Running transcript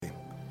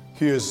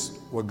here's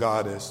what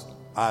God has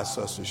asked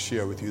us to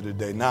share with you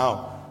today.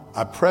 Now,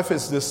 I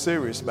preface this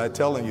series by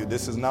telling you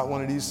this is not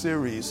one of these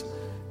series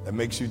that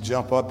makes you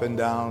jump up and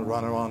down,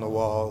 run around the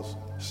walls,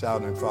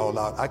 shout and fall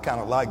out. I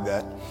kind of like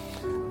that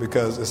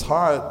because it's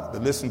hard to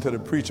listen to the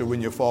preacher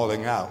when you're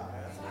falling out.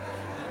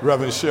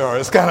 Reverend Cheryl,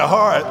 it's kind of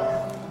hard.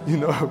 You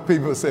know,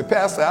 people say,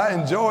 Pastor, I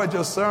enjoyed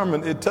your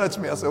sermon. It touched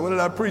me. I said, what did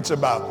I preach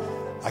about?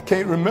 I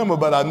can't remember,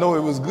 but I know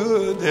it was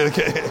good.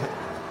 Okay.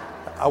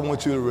 I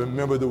want you to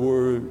remember the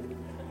word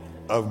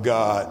of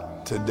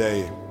God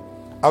today.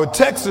 Our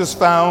text is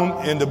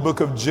found in the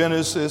book of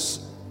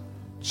Genesis,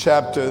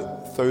 chapter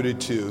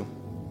 32,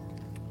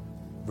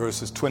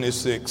 verses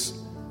 26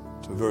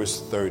 to verse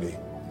 30.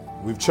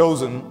 We've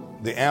chosen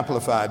the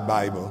Amplified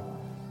Bible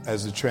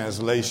as the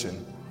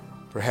translation,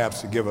 perhaps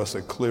to give us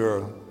a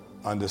clearer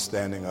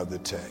understanding of the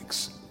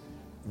text.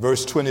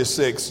 Verse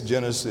 26,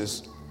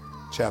 Genesis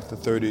chapter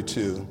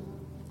 32.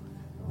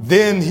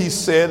 Then he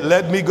said,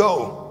 let me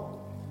go,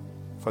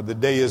 for the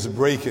day is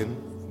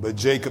breaking. But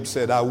Jacob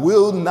said, I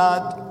will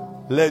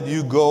not let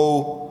you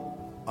go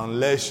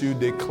unless you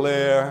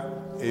declare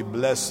a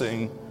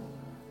blessing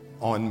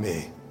on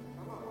me.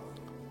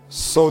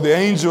 So the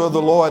angel of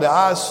the Lord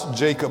asked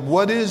Jacob,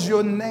 what is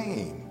your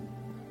name?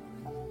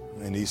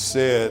 And he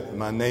said,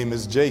 my name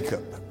is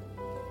Jacob.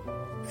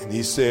 And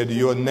he said,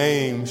 your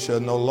name shall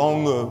no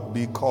longer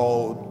be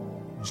called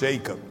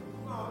Jacob,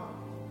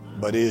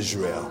 but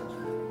Israel.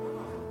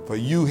 For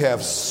you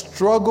have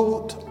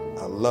struggled,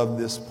 I love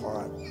this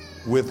part,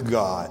 with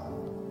God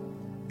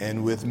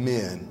and with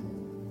men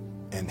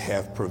and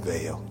have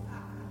prevailed.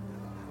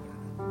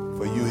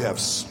 For you have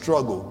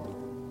struggled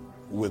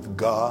with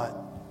God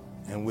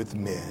and with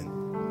men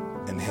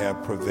and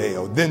have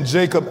prevailed. Then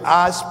Jacob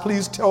asked,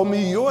 please tell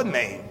me your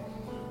name.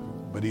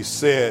 But he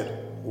said,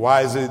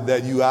 why is it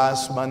that you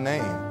ask my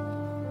name?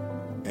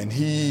 And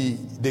he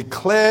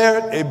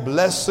declared a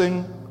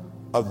blessing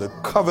of the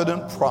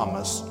covenant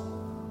promise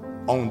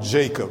on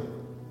Jacob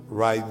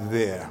right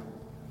there.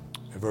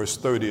 And verse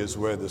 30 is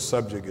where the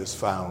subject is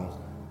found.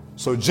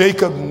 So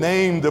Jacob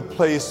named the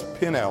place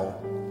Peniel,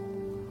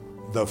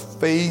 the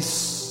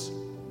face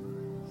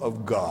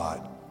of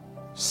God,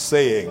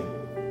 saying,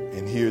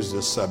 and here's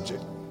the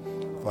subject,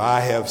 for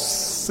I have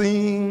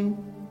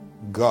seen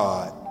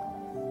God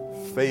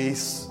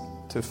face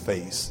to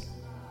face,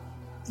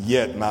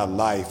 yet my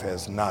life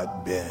has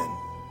not been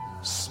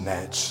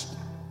snatched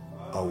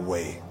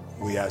away.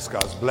 We ask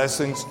God's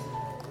blessings,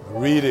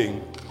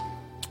 reading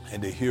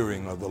and the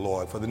hearing of the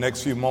Lord. For the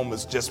next few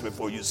moments, just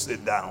before you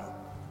sit down,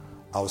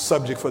 our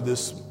subject for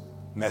this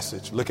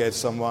message, look at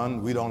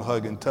someone. We don't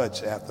hug and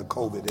touch after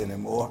COVID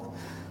anymore,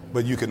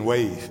 but you can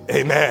wave.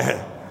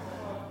 Amen.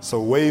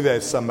 So wave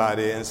at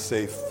somebody and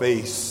say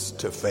face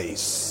to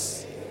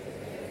face.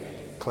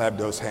 Clap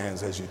those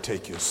hands as you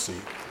take your seat.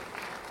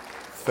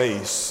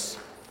 Face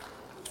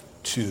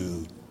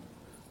to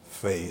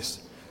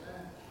face.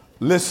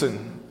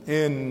 Listen,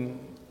 in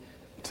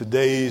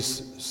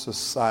today's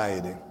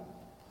society,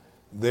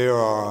 there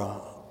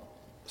are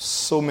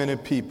so many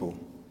people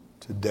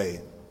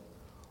today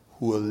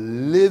who are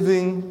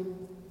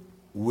living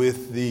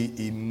with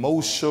the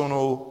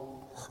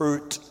emotional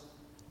hurt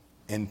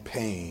and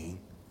pain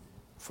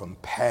from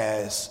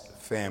past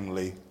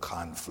family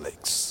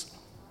conflicts.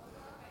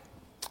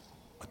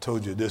 I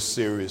told you this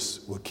series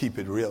will keep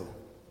it real.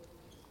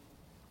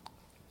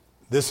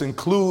 This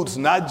includes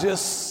not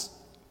just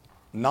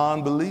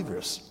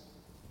non-believers.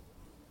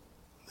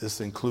 This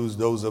includes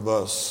those of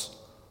us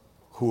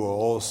who are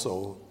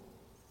also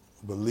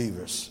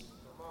believers.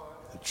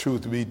 The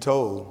truth be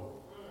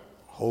told,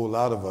 a whole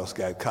lot of us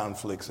got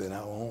conflicts in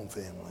our own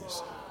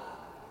families,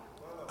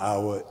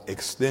 our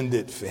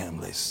extended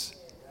families.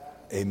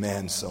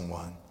 Amen,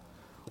 someone.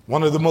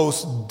 One of the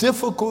most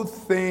difficult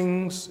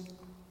things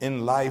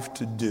in life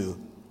to do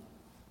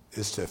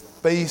is to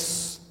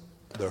face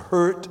the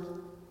hurt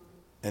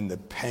and the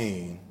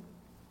pain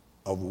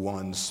of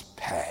one's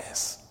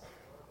past.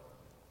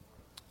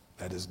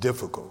 That is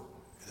difficult.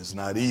 It is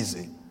not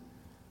easy.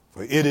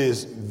 For it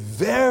is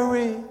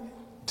very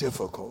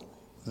difficult,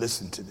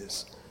 listen to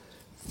this,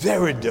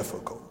 very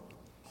difficult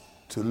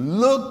to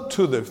look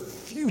to the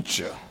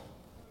future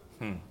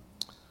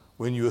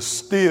when you're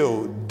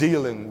still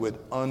dealing with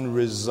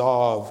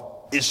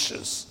unresolved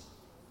issues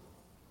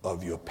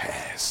of your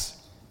past.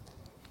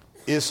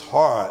 It's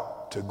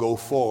hard to go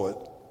forward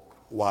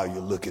while you're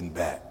looking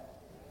back.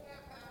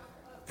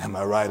 Am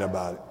I right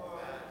about it?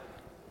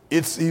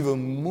 It's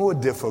even more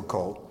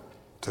difficult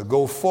to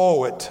go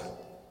forward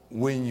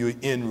when you're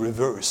in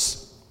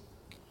reverse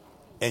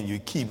and you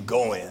keep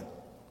going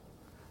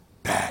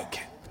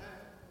back.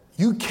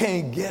 You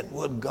can't get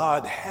what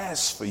God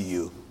has for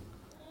you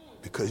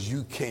because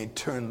you can't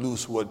turn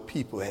loose what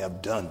people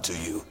have done to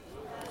you.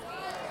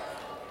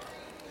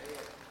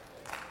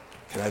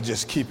 Can I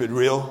just keep it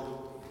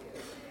real?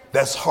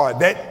 That's hard.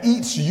 That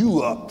eats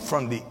you up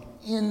from the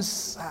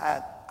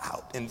inside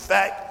out. In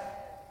fact,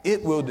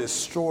 it will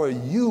destroy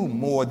you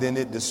more than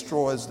it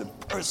destroys the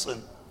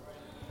person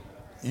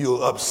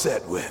you're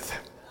upset with.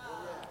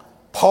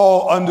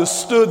 Paul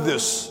understood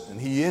this, and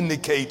He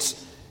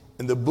indicates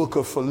in the book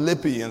of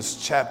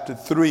Philippians chapter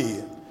 3,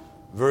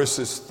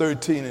 verses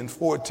 13 and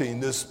 14,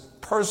 this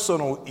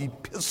personal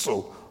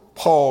epistle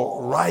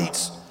Paul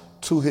writes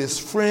to his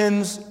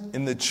friends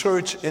in the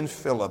church in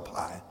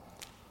Philippi.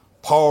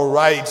 Paul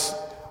writes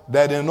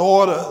that in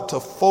order to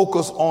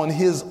focus on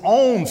his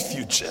own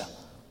future,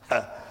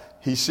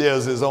 he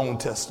shares his own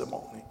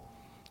testimony.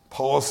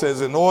 Paul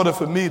says, in order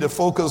for me to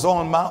focus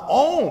on my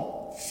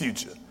own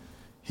future,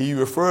 he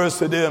refers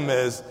to them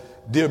as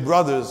dear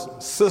brothers,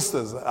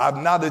 sisters.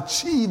 I've not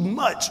achieved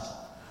much,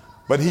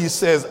 but he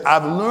says,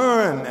 I've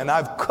learned and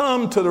I've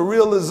come to the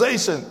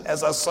realization,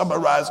 as I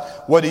summarize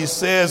what he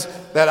says,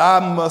 that I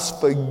must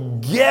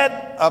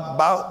forget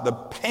about the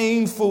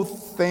painful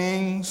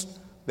things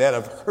that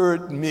have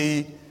hurt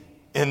me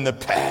in the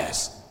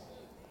past.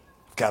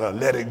 Got to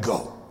let it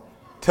go.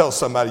 Tell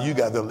somebody you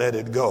got to let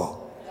it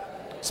go.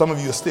 Some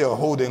of you are still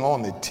holding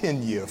on to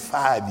 10-year,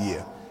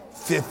 5-year,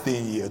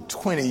 15-year,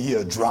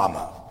 20-year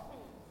drama.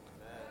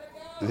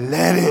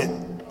 Let it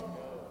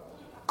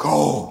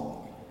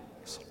go.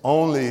 It's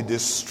only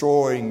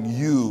destroying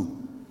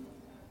you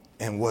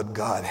and what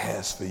God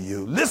has for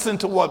you. Listen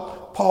to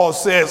what Paul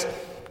says.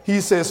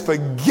 He says,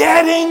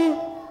 forgetting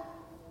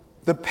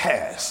the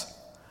past,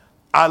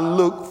 I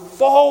look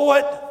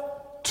forward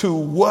to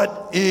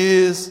what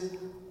is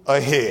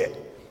ahead.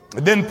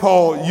 And then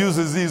Paul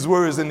uses these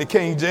words in the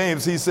King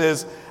James. He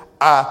says,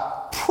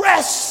 I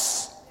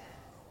press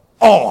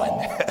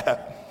on.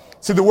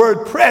 See, the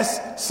word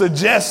press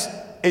suggests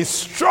a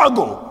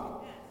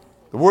struggle.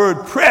 The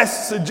word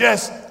press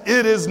suggests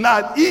it is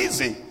not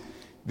easy.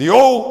 The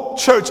old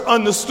church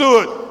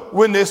understood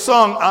when they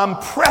sung, I'm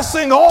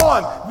pressing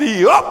on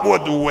the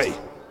upward way.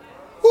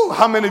 Whew,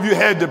 how many of you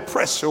had to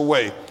press your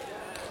way?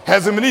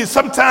 Hasn't been easy.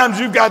 Sometimes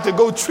you got to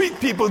go treat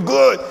people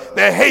good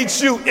that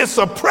hate you. It's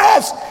a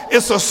press.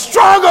 It's a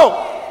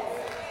struggle.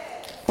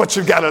 But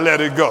you got to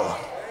let it go.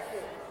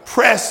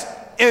 Press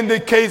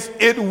indicates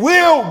it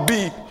will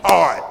be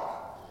hard.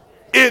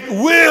 It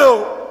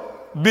will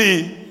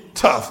be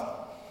tough.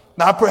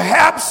 Now,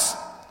 perhaps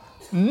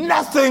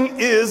nothing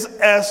is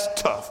as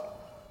tough.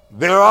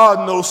 There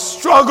are no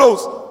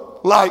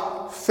struggles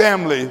like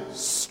family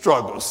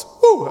struggles.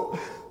 Ooh.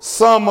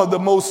 Some of the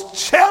most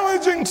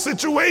challenging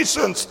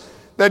situations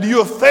that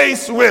you're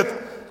faced with,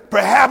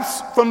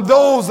 perhaps from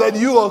those that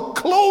you are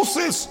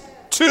closest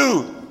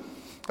to.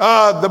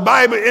 The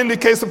Bible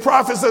indicates, the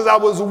prophet says, I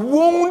was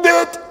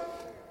wounded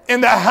in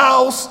the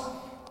house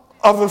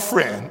of a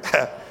friend.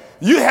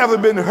 You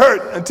haven't been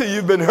hurt until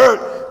you've been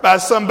hurt by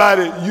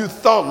somebody you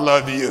thought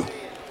loved you,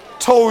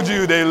 told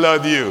you they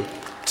love you,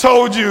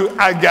 told you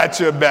I got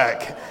your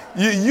back.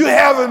 You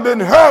haven't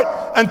been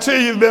hurt until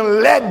you've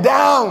been let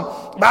down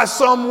by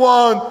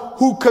someone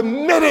who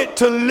committed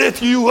to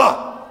lift you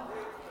up.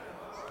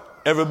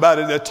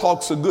 Everybody that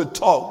talks a good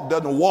talk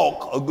doesn't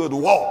walk a good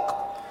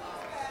walk.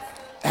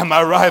 Am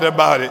I right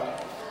about it?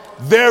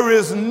 There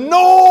is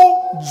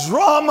no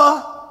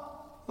drama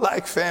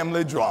like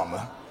family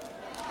drama.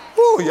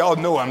 Ooh, y'all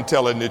know I'm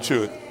telling the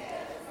truth.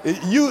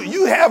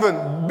 You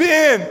haven't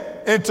been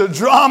into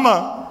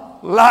drama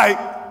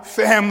like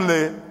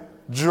family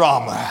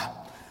drama.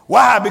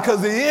 Why?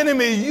 Because the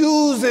enemy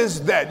uses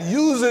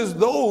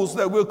those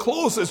that we're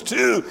closest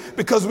to,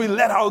 because we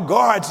let our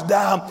guards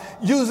down,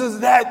 uses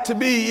that to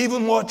be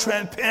even more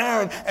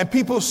transparent, and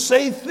people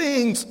say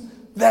things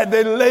that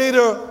they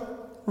later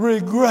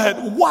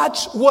regret.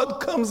 Watch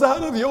what comes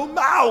out of your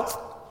mouth,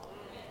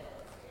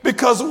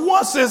 because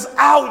once it's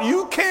out,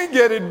 you can't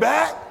get it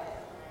back.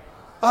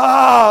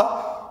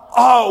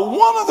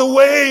 One of the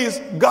ways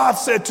God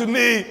said to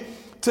me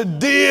to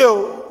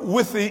deal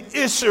with the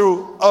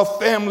issue of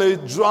family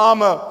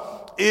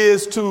drama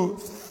is to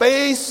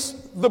face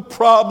the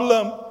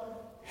problem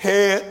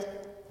head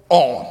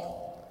on.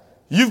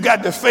 You've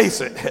got to face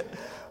it.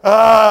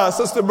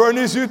 Sister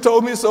Bernice, you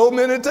told me so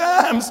many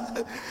times.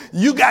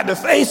 You got to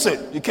face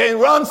it. You can't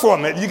run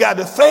from it. You got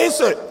to face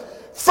it.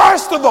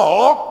 First of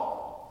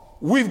all,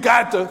 we've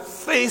got to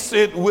face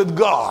it with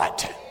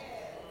God.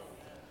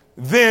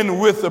 Then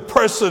with the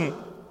person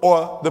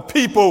or the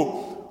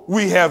people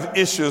we have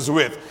issues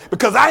with.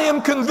 Because I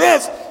am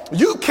convinced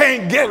you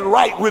can't get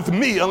right with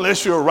me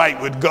unless you're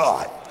right with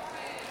God.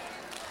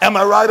 Am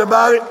I right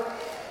about it?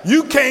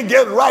 You can't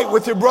get right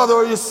with your brother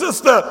or your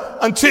sister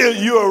until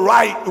you're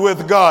right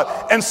with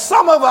God. And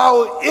some of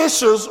our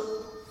issues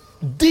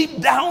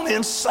deep down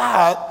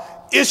inside,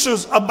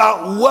 issues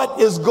about what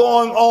is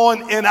going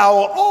on in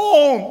our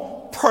own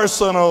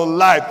personal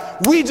life.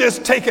 We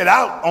just take it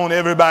out on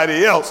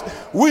everybody else.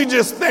 We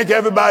just think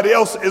everybody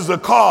else is the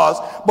cause,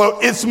 but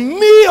it's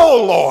me,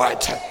 oh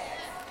Lord,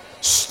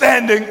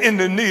 standing in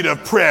the need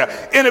of prayer.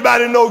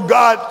 Anybody know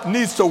God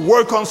needs to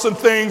work on some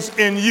things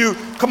in you?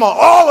 Come on,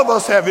 all of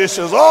us have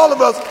issues. All of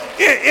us.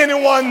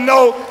 Anyone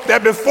know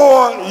that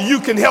before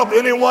you can help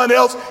anyone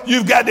else,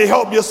 you've got to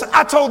help yourself?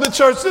 I told the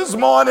church this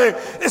morning,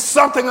 it's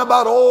something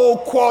about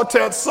old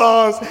quartet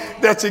songs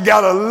that you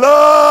got to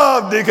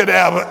love, Deacon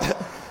Abbott.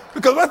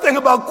 Because one thing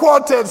about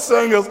quartet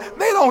singers,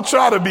 they don't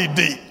try to be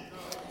deep.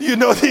 You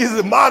know,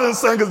 these modern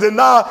singers, and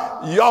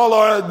now y'all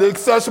are the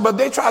exception, but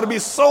they try to be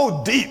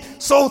so deep,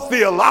 so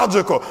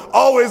theological.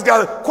 Always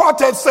got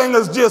quartet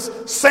singers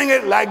just sing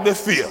it like they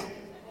feel.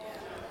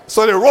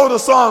 So they wrote a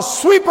song,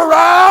 sweep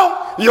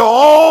around your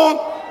own.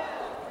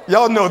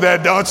 Y'all know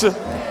that, don't you?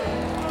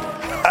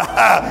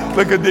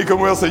 Look at Deacon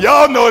Wilson.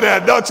 Y'all know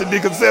that, don't you,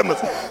 Deacon Simmons?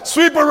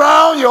 Sweep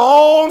around your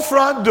own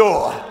front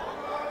door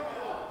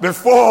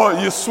before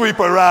you sweep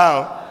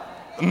around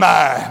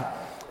mine.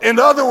 In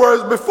other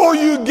words, before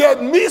you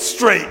get me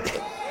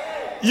straight,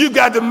 you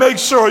got to make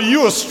sure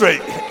you're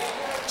straight.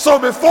 So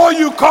before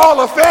you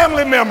call a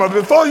family member,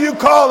 before you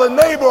call a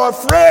neighbor or a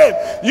friend,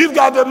 you've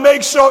got to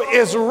make sure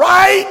it's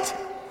right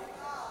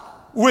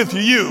with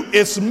you.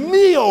 It's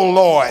me, oh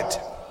Lord,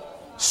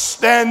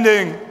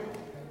 standing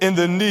in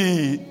the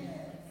need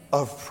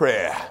of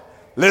prayer.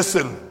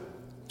 Listen,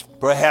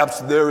 perhaps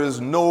there is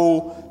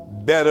no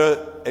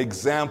better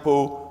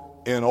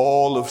example in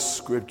all of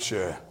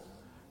Scripture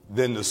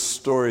than the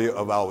story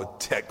of our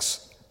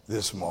text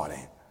this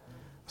morning.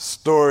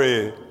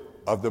 Story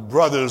of the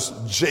brothers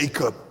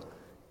Jacob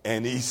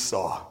and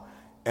Esau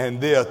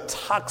and their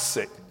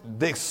toxic,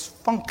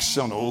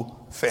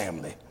 dysfunctional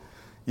family.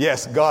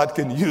 Yes, God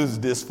can use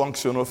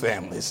dysfunctional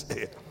families.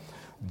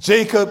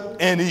 Jacob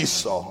and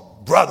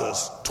Esau,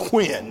 brothers,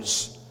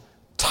 twins,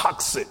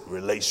 toxic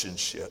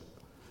relationship,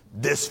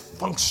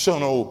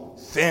 dysfunctional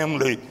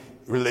family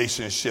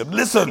relationship.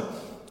 Listen,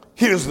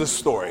 here's the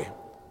story.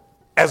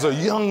 As a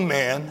young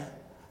man,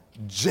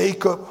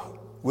 Jacob,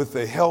 with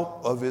the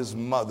help of his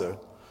mother,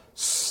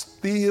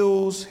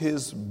 steals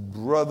his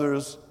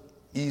brother's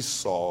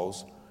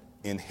Esau's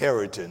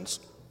inheritance,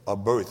 a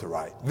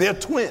birthright. They're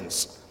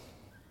twins.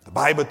 The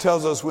Bible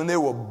tells us when they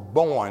were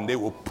born, they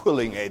were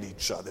pulling at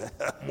each other.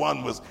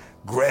 One was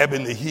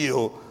grabbing the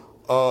heel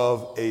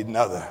of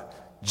another.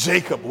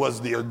 Jacob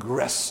was the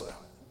aggressor.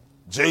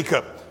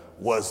 Jacob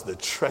was the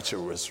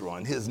treacherous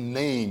one. His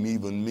name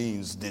even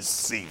means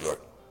deceiver.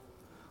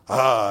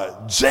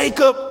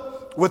 Jacob,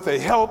 with the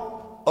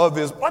help of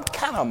his, what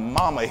kind of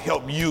mama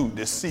helped you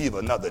deceive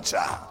another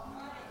child?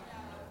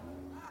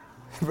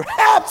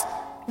 Perhaps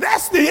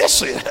that's the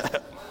issue.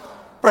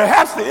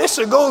 Perhaps the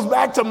issue goes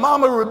back to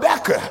Mama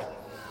Rebecca.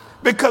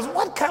 Because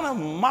what kind of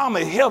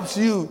mama helps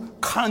you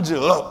conjure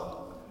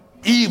up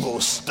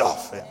evil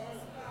stuff and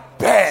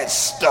bad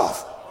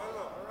stuff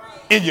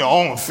in your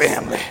own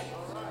family?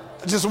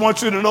 I just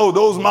want you to know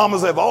those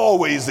mamas have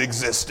always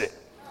existed.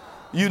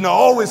 You know,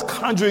 always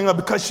conjuring up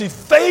because she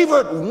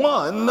favored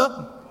one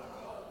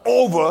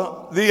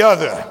over the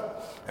other.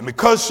 And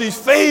because she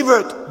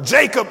favored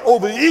Jacob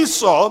over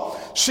Esau,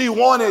 she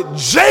wanted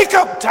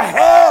Jacob to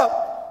have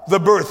the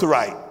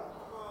birthright.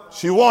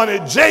 She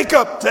wanted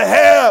Jacob to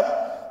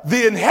have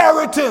the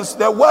inheritance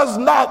that was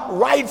not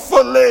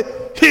rightfully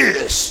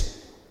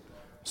his.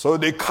 So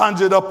they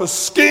conjured up a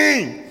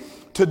scheme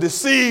to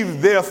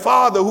deceive their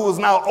father, who was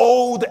now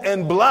old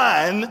and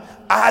blind,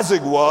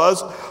 Isaac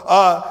was,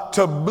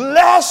 to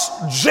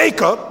bless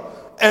Jacob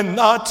and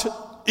not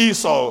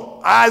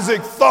Esau.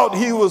 Isaac thought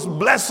he was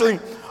blessing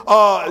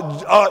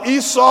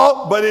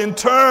Esau, but in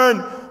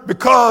turn,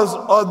 because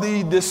of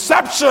the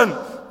deception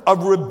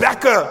of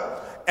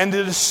Rebekah and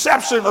the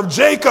deception of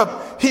Jacob,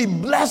 he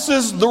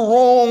blesses the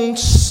wrong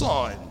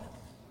son.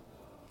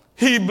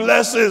 He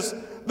blesses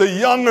the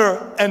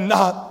younger and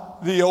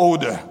not the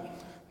older.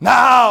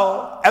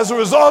 Now, as a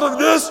result of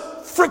this,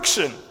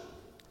 friction,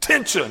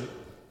 tension,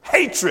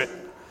 hatred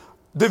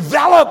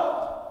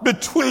developed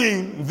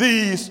between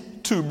these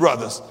two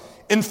brothers.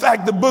 In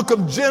fact, the book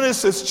of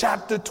Genesis,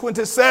 chapter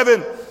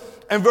 27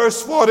 and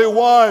verse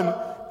 41,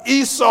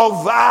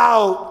 Esau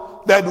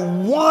vowed that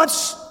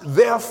once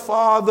their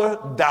father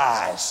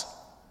dies,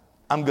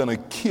 I'm going to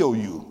kill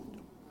you.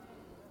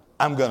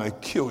 I'm going to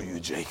kill you,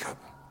 Jacob.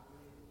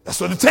 That's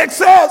what the text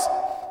says.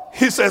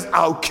 He says,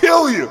 I'll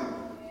kill you.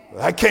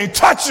 I can't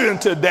touch you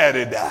until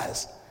daddy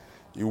dies.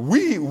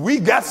 We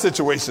got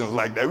situations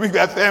like that. We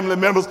got family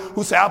members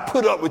who say, I'll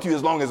put up with you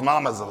as long as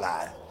mama's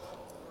alive.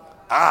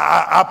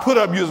 I'll put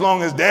up with you as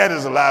long as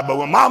daddy's alive. But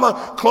when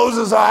mama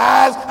closes her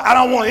eyes, I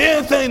don't want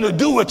anything to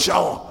do with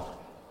y'all.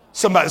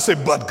 Somebody say,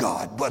 but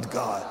God, but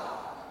God.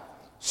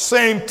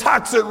 Same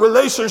toxic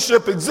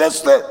relationship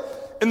existed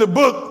in the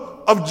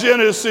book of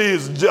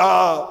Genesis.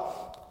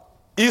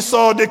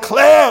 Esau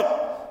declared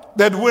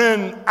that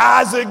when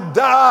Isaac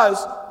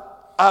dies,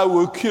 I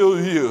will kill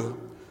you.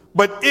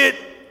 But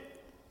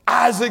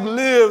Isaac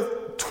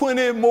lived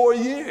 20 more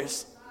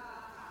years.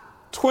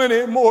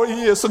 20 more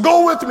years. So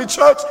go with me,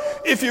 church,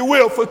 if you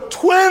will. For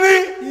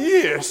 20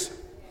 years,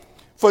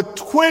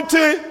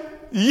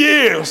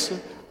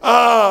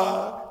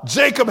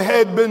 Jacob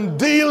had been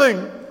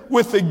dealing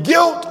with the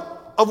guilt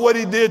of what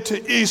he did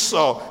to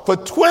Esau. For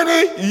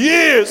 20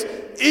 years,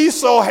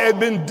 Esau had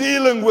been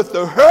dealing with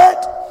the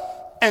hurt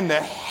and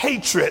the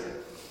hatred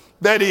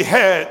that he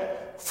had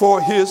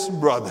for his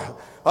brother.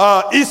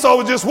 Esau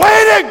was just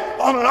waiting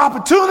on an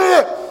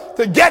opportunity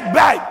to get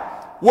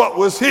back what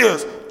was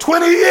his.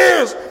 20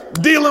 years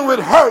dealing with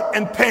hurt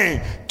and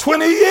pain.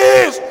 20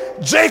 years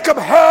Jacob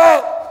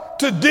had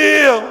to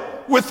deal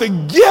with the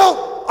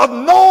guilt of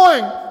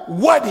knowing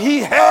what he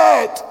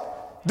had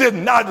did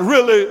not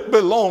really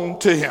belong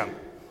to him.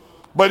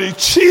 But he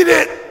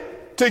cheated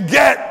to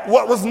get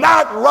what was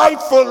not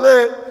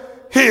rightfully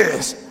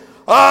his.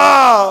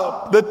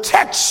 The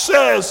text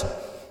says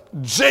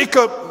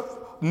Jacob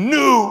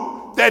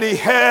knew that he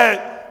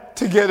had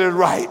to get it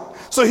right.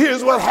 So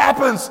here's what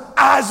happens.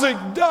 Isaac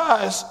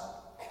dies.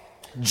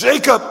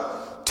 Jacob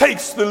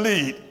takes the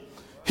lead.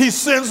 He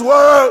sends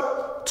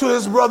word to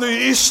his brother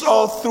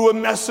Esau through a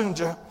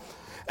messenger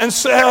and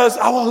says,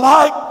 I would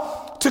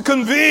like to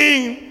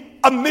convene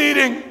a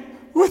meeting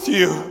with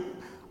you.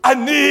 I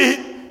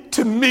need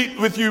to meet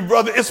with you,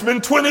 brother. It's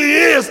been 20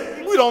 years.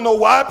 We don't know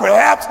why.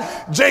 Perhaps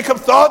Jacob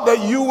thought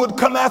that you would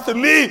come after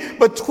me,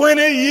 but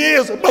 20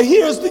 years. But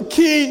here's the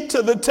key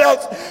to the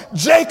text.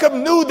 Jacob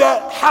knew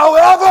that,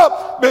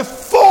 however,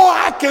 before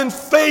I can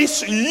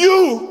face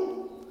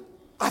you,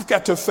 I've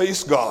got to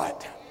face God.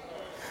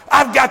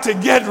 I've got to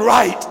get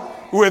right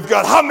with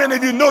God. How many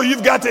of you know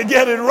you've got to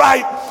get it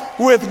right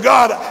with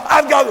God?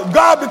 I've got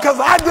God because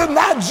I did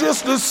not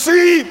just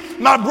deceive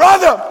my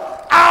brother.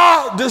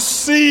 I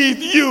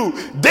deceived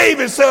you.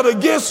 David said,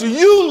 against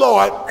you,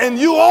 Lord, and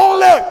you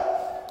only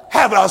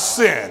have I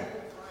sinned.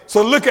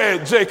 So look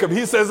at Jacob.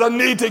 He says, I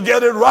need to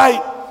get it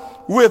right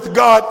with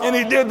God. And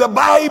he did. The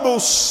Bible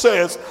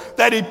says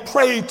that he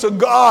prayed to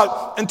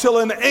God until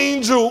an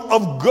angel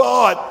of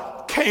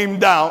God came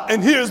down.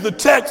 And here's the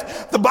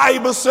text. The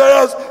Bible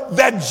says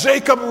that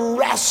Jacob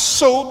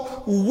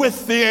wrestled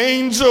with the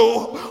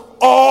angel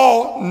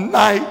all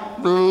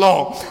night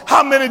long.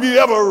 How many of you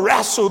ever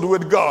wrestled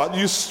with God?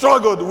 You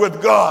struggled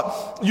with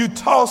God. You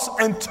toss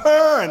and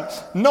turn,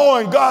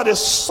 knowing God is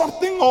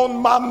something on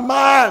my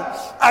mind.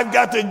 I've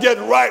got to get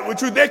right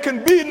with you. There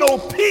can be no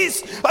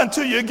peace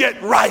until you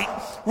get right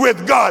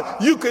with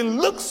God. You can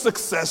look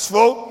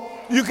successful.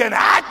 You can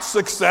act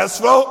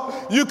successful.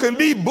 You can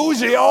be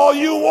bougie all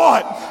you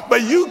want,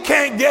 but you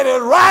can't get it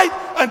right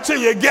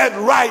until you get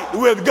right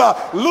with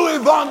God. Louis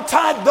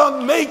Vuitton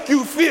doesn't make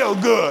you feel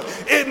good.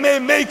 It may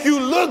make you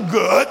look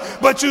good,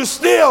 but you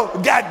still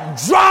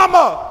got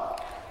drama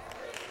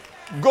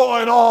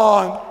going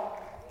on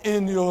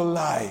in your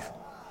life.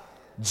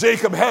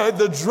 Jacob had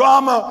the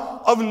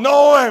drama of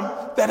knowing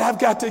that I've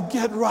got to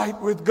get right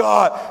with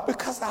God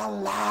because I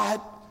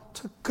lied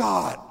to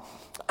God.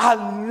 I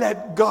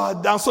let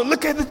God down. So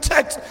look at the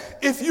text,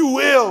 if you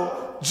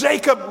will.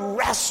 Jacob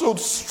wrestled,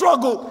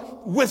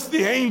 struggled with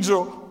the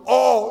angel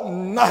all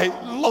night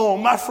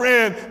long. My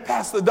friend,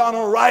 Pastor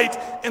Donald Wright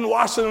in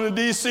Washington,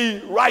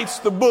 D.C., writes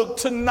the book,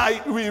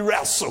 Tonight We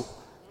Wrestle.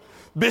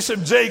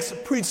 Bishop Jakes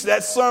preached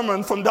that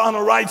sermon from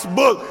Donald Wright's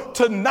book,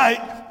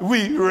 Tonight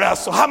We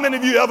Wrestle. How many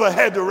of you ever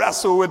had to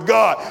wrestle with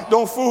God?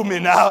 Don't fool me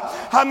now.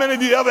 How many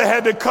of you ever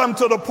had to come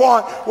to the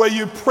point where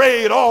you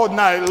prayed all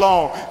night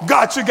long?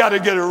 God, you got to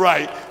get it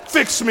right.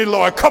 Fix me,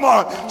 Lord. Come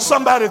on.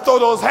 Somebody throw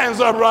those hands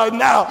up right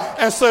now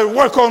and say,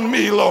 work on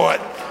me, Lord.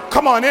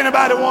 Come on.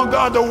 Anybody want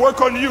God to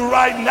work on you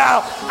right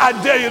now? I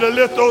dare you to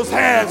lift those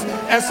hands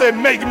and say,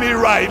 make me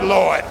right,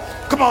 Lord.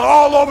 Come on,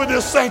 all over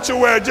this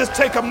sanctuary, just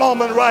take a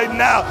moment right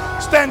now.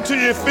 Stand to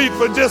your feet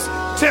for just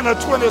 10 or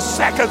 20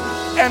 seconds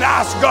and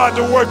ask God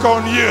to work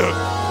on you.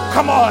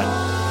 Come on.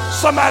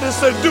 Somebody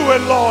say, do it,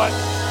 Lord.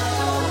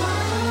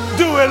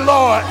 Do it,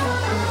 Lord.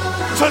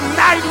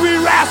 Tonight we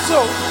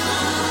wrestle.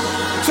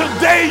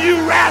 Today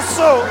you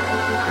wrestle.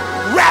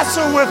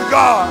 Wrestle with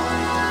God.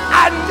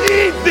 I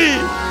need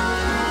thee.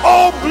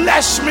 Oh,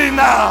 bless me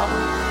now.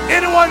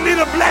 Anyone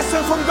need a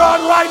blessing from God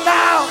right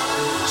now?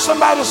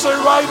 Somebody say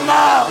right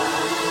now.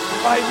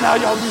 Right now,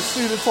 y'all be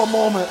seated for a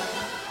moment.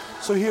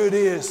 So here it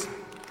is.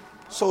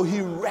 So he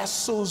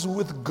wrestles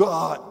with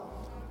God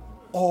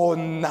all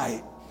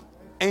night.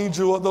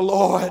 Angel of the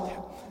Lord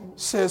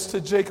says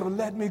to Jacob,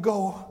 let me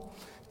go.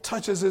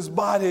 Touches his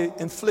body,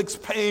 inflicts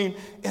pain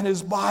in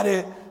his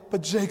body.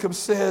 But Jacob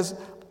says,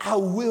 I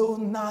will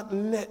not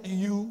let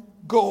you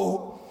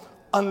go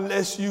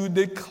unless you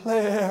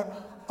declare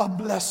a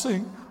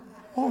blessing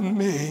on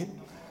me.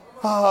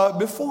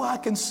 Before I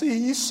can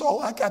see Esau,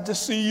 I got to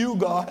see you,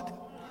 God.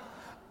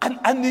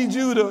 I need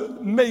you to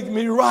make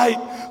me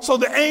right. So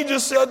the angel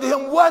said to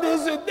him, what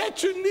is it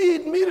that you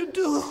need me to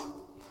do?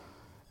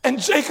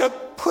 And Jacob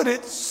put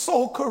it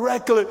so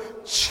correctly,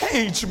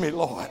 change me,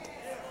 Lord.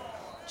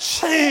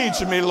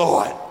 Change me,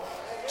 Lord.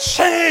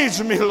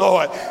 Change me,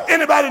 Lord.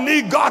 Anybody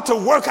need God to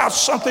work out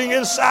something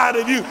inside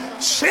of you?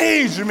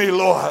 Change me,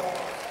 Lord.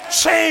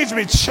 Change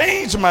me,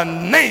 change my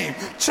name,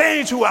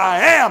 change who I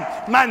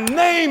am. My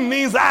name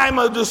means I'm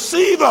a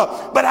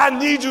deceiver, but I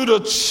need you to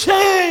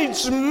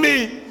change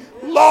me,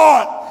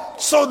 Lord,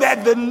 so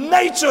that the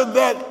nature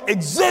that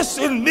exists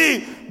in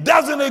me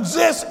doesn't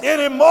exist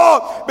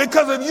anymore.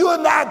 Because if you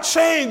are not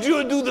changed,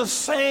 you'll do the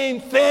same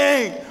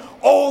thing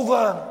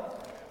over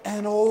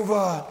and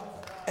over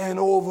and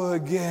over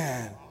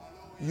again.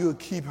 You'll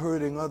keep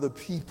hurting other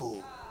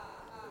people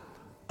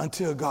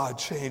until God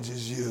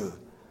changes you.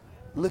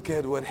 Look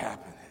at what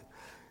happened.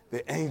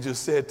 The angel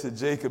said to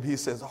Jacob, he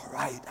says, all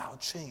right, I'll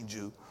change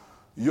you.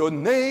 Your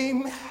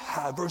name,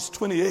 verse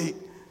 28,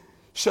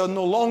 shall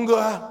no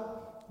longer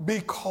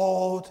be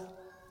called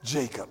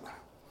Jacob,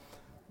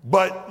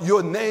 but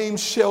your name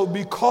shall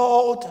be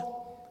called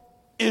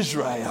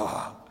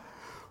Israel,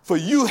 for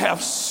you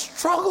have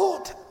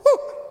struggled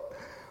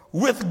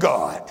with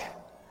God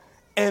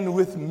and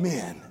with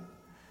men,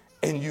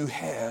 and you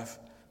have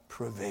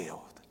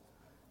prevailed.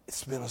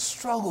 It's been a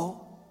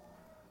struggle,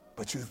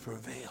 but you've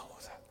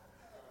prevailed.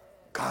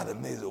 God has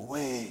made a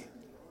way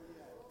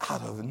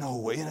out of no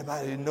way.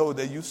 Anybody know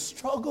that you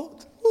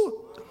struggled?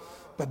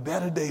 But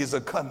better days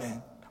are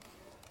coming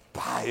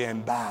by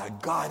and by.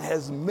 God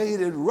has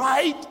made it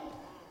right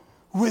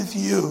with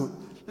you.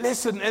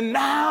 Listen, and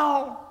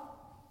now,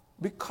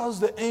 because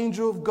the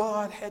angel of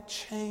God had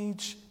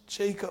changed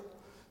Jacob,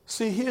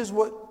 see, here's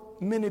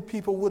what many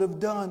people would have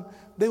done.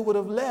 They would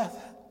have left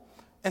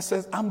and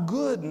said, I'm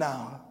good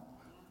now.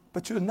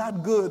 But you're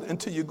not good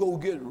until you go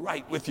get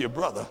right with your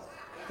brother.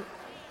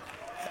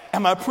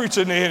 Am I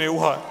preaching to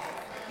anyone?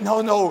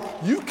 No,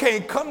 you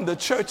can't come to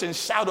church and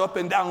shout up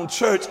and down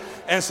church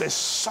and say,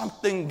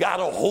 something got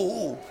a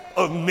hold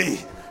of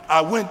me.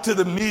 I went to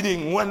the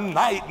meeting one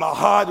night, my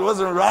heart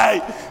wasn't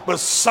right,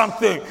 but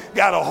something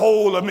got a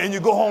hold of me. And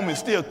you go home and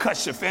still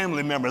cuss your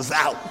family members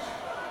out.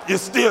 You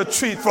still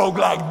treat folk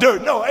like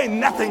dirt. No, ain't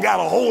nothing got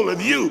a hold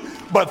of you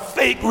but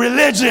fake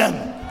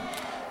religion.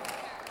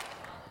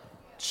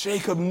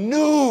 Jacob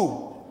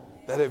knew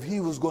that if he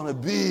was going to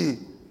be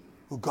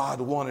who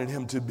God wanted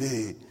him to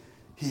be,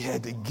 he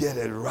had to get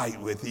it right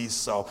with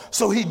Esau.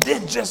 So he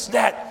did just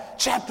that.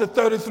 Chapter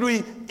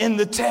 33 in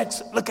the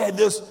text, look at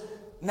this.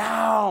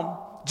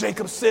 Now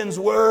Jacob sends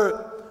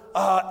word,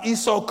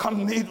 Esau,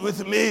 come meet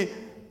with me.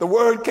 The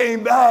word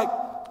came back,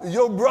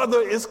 your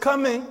brother is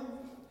coming,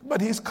 but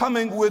he's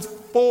coming with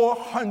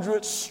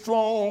 400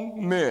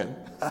 strong men.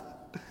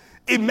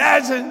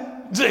 Imagine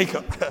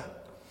Jacob.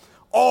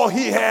 All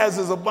he has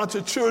is a bunch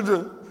of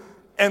children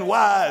and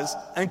wives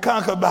and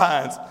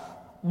concubines.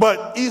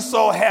 But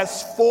Esau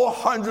has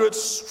 400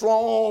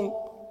 strong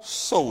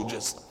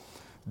soldiers.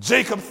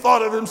 Jacob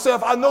thought of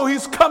himself, I know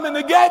he's coming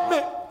to get me.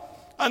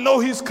 I know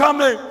he's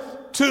coming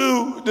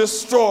to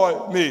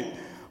destroy me.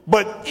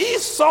 But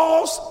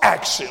Esau's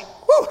action,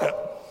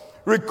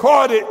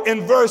 recorded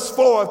in verse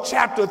 4 of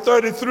chapter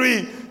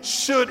 33,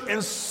 should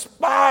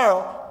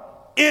inspire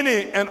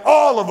any and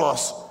all of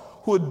us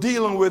who are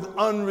dealing with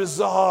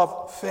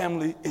unresolved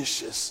family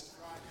issues.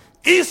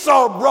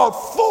 Esau brought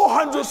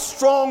 400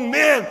 strong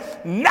men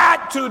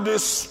not to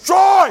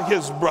destroy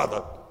his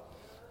brother,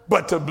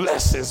 but to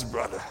bless his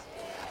brother.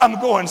 I'm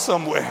going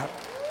somewhere.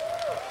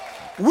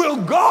 Will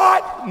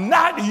God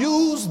not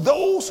use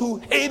those who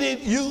hated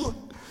you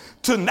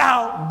to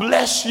now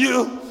bless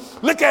you?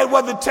 Look at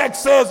what the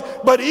text says.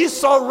 But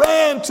Esau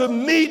ran to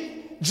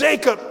meet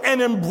Jacob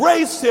and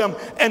embraced him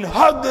and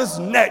hugged his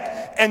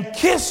neck and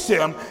kissed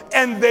him,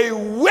 and they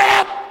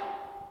wept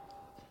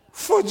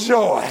for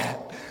joy.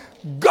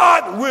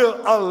 God will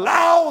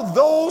allow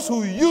those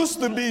who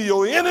used to be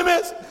your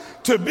enemies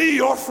to be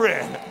your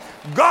friend.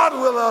 God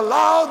will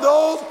allow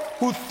those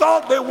who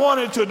thought they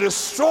wanted to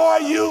destroy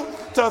you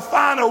to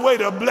find a way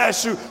to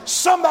bless you.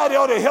 Somebody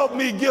ought to help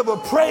me give a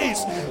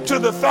praise to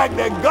the fact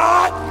that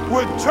God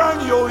will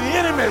turn your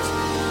enemies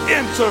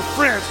into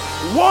friends.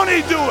 Won't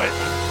he do it?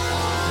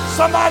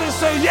 Somebody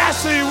say,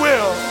 yes, he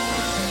will.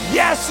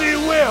 Yes, he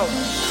will.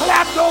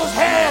 Clap those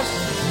hands.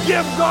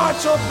 Give God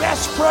your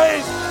best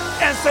praise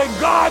and say,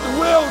 God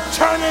will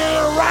turn it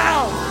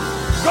around.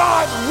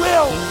 God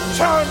will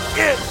turn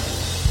it.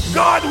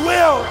 God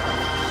will.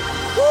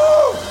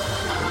 Woo!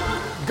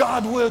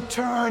 God will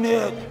turn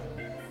it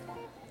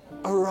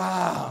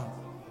around.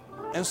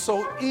 And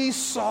so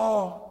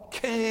Esau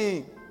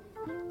came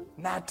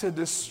not to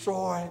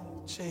destroy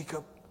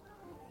Jacob,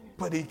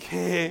 but he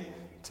came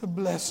to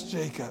bless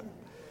Jacob.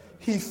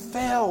 He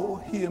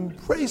fell, he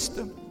embraced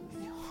him,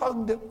 he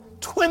hugged him.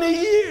 20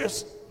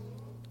 years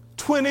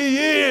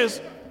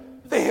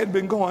they had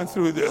been going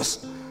through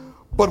this.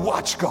 But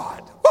watch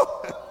God.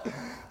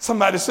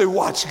 Somebody say,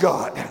 watch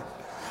God.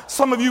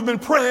 Some of you have been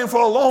praying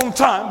for a long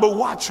time, but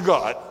watch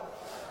God.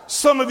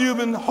 Some of you have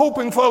been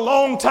hoping for a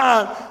long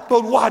time,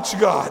 but watch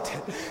God.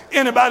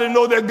 Anybody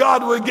know that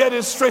God will get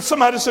it straight?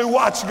 Somebody say,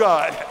 watch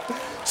God.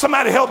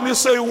 Somebody help me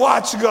say,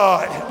 watch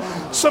God.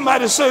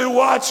 Somebody say,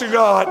 watch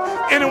God.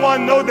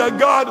 Anyone know that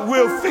God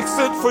will fix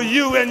it for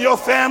you and your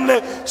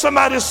family?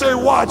 Somebody say,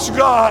 watch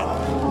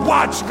God.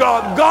 Watch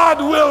God. God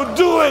will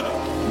do it.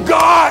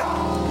 God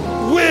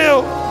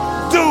will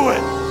do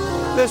it.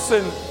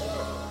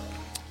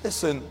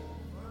 Listen,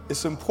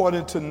 it's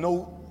important to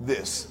note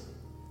this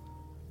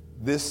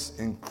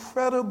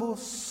incredible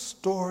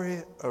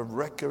story of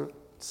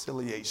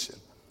reconciliation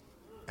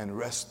and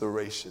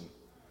restoration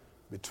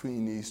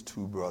between these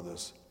two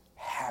brothers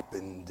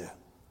happened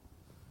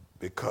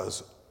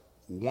because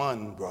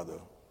one brother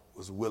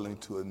was willing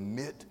to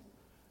admit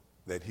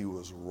that he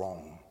was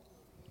wrong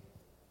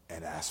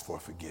and ask for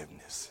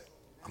forgiveness.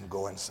 I'm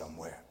going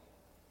somewhere.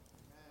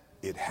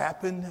 It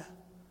happened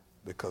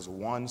because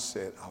one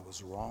said, I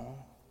was wrong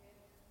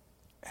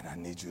and I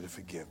need you to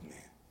forgive me.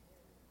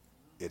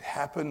 It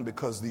happened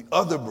because the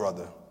other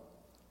brother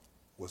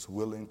was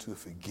willing to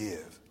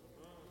forgive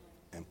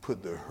and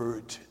put the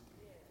hurt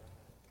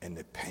and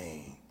the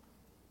pain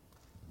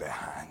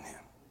behind him.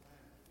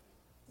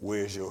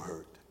 Where's your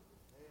hurt?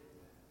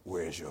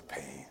 Where's your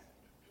pain?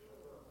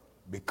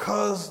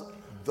 Because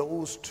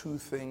those two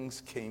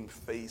things came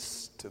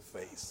face to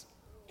face,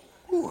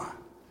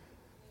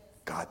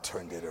 God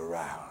turned it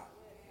around.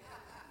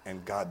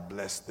 And God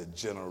blessed the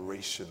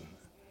generation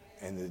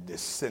and the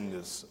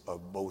descendants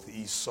of both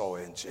Esau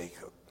and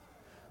Jacob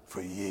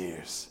for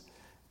years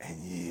and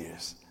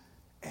years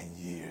and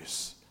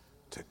years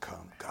to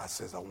come. God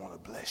says, I want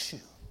to bless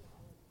you,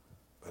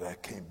 but I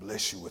can't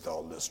bless you with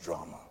all this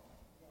drama.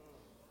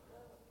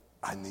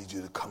 I need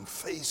you to come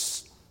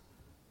face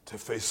to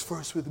face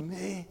first with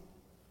me,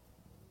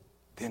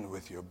 then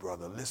with your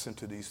brother. Listen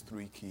to these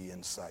three key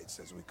insights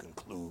as we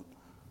conclude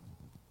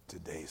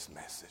today's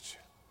message.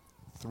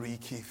 Three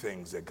key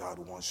things that God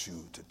wants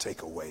you to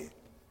take away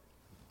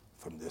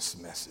from this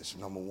message.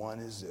 Number one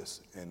is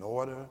this: in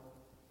order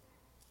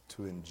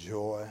to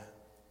enjoy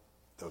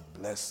the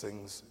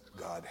blessings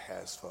God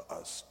has for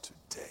us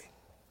today.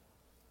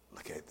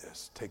 Look at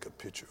this. Take a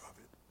picture of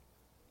it.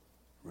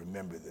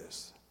 Remember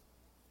this.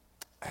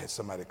 I had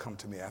somebody come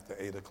to me after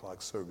 8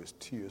 o'clock service,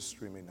 tears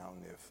streaming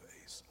down their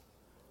face.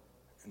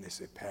 And they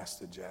said,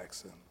 Pastor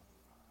Jackson,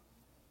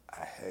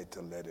 I had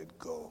to let it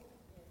go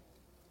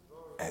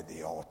at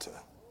the altar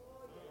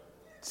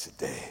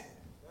today.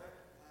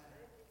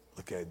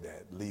 Look at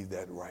that. Leave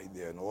that right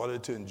there. In order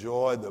to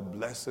enjoy the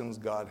blessings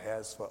God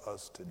has for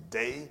us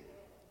today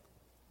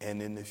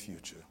and in the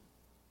future,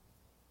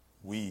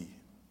 we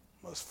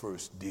must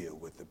first deal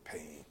with the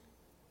pain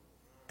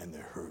and the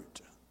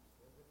hurt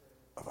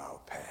of our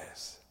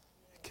past.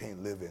 You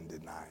can't live in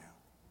denial.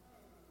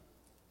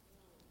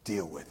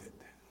 Deal with it.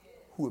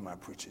 Who am I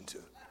preaching to?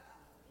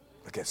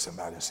 Look at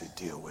somebody and say,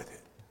 deal with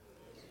it.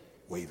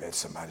 Wave at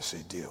somebody and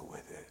say, deal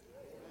with it.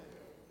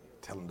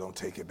 Tell them, don't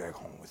take it back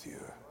home with you.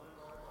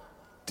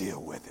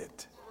 Deal with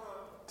it.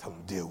 Tell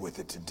them, deal with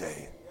it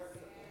today.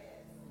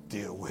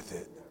 Deal with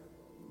it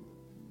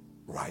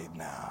right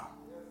now.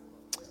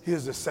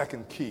 Here's the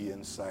second key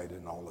insight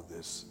in all of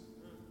this.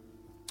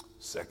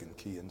 Second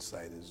key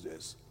insight is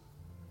this: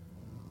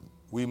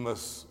 we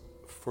must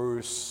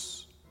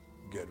first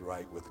get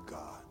right with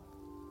God.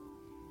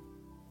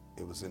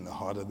 It was in the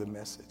heart of the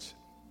message.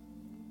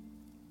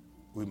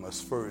 We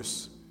must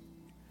first,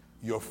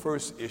 your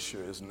first issue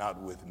is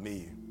not with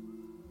me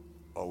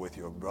or with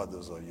your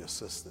brothers or your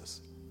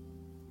sisters,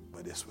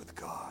 but it's with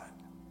God.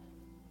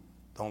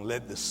 Don't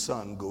let the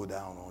sun go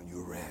down on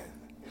your wrath.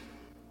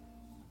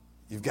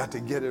 You've got to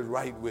get it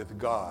right with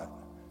God.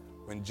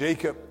 When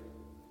Jacob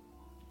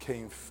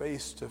came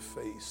face to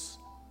face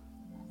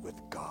with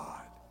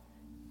God,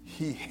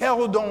 he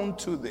held on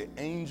to the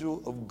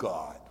angel of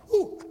God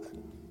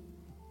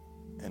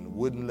and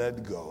wouldn't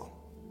let go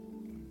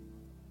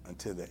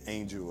until the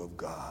angel of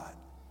God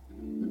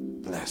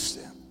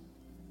blessed him.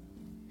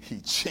 He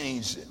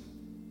changed him.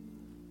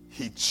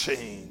 He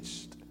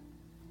changed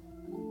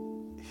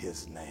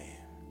his name.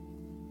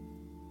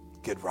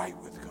 Get right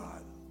with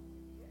God.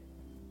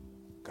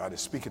 God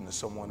is speaking to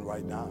someone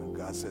right now.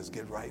 God says,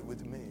 get right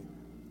with me.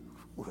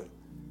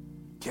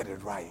 Get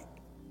it right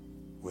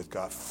with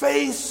God.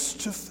 Face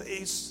to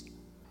face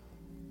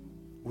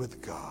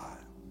with God.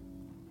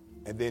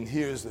 And then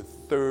here's the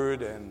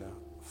third and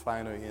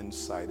final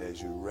insight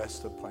as you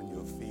rest upon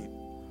your feet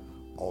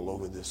all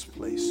over this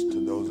place.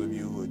 To those of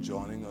you who are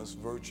joining us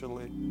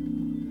virtually,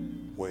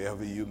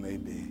 wherever you may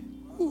be.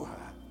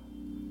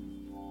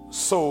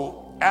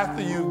 So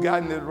after you've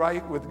gotten it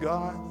right with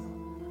God,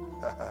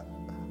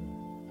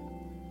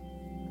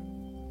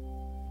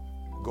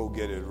 go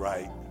get it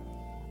right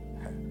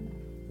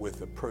with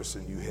the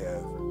person you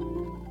have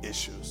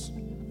issues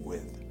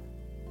with.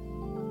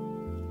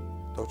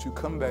 Don't you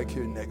come back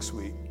here next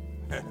week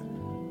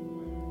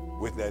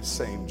with that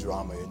same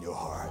drama in your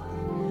heart.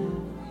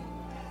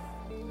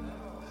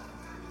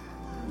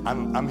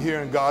 I'm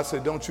hearing God say,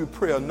 don't you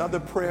pray another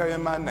prayer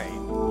in my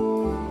name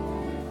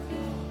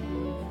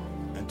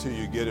until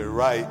you get it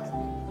right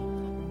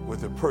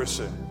with the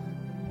person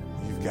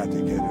you've got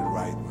to get it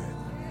right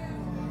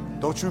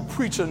with. Don't you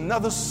preach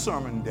another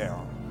sermon,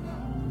 Darryl.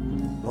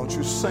 Don't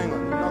you sing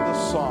another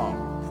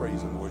song,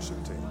 praise and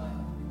worship team.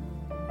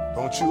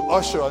 Don't you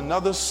usher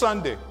another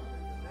Sunday.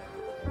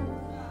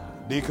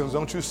 Deacons,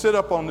 don't you sit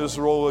up on this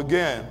roll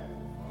again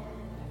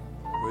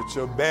with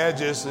your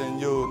badges and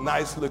your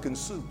nice looking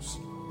suits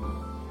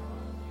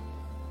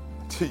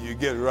till you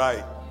get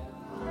right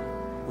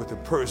with the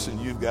person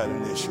you've got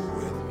an issue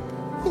with.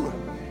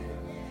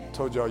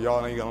 Told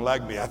y'all ain't gonna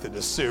like me after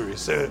this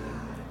series.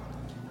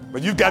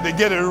 But you got to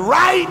get it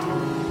right.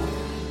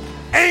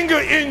 Anger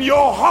in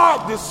your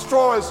heart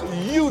destroys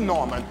you,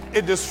 Norman.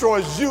 It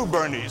destroys you,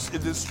 Bernice.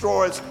 It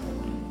destroys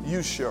you,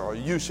 Cheryl,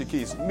 you,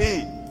 Shakis,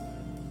 me.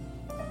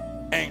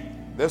 And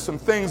there's some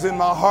things in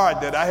my heart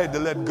that I had to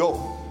let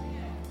go.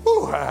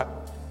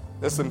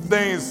 There's some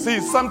things, see,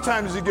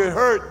 sometimes you get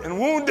hurt and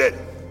wounded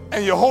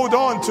and you hold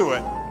on to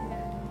it.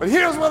 But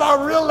here's what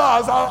I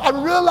realized. I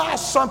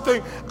realized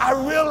something. I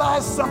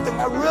realized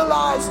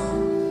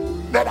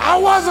that I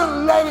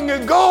wasn't letting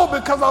it go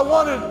because I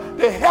wanted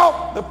to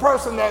help the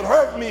person that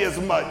hurt me as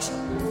much.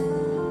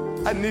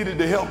 I needed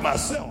to help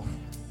myself.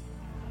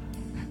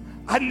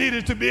 I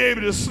needed to be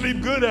able to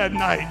sleep good at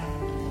night.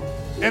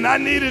 And I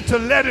needed to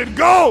let it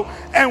go.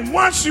 And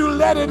once you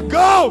let it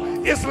go,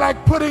 it's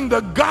like putting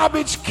the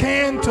garbage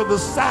can to the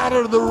side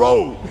of the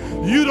road.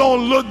 You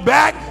don't look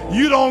back.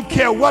 You don't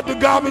care what the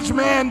garbage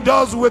man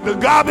does with the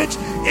garbage.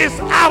 It's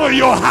out of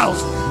your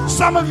house.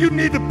 Some of you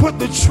need to put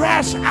the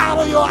trash out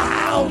of your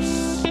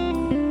house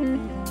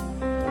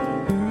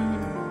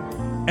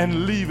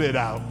and leave it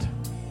out.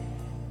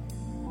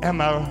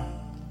 Am I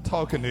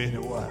talking to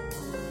anyone?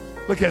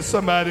 Look at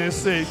somebody and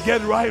say,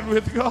 get right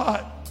with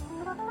God.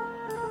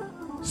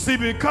 See,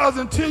 because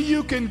until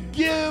you can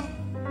give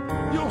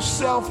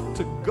yourself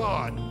to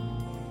God,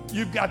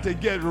 you've got to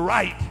get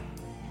right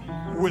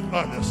with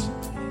others.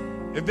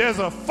 If there's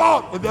a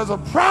fault, if there's a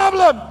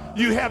problem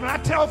you have, and I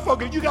tell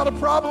folks, if you got a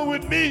problem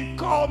with me,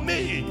 call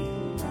me.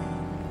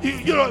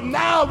 You know,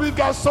 now we've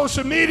got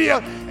social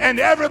media and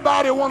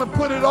everybody want to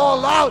put it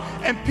all out,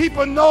 and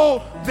people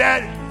know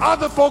that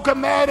other folk are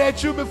mad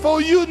at you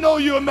before you know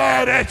you're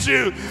mad at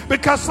you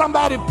because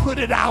somebody put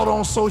it out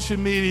on social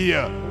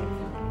media.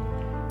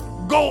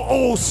 Go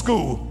old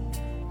school.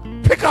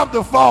 Pick up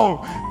the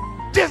phone.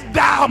 Just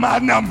dial my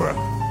number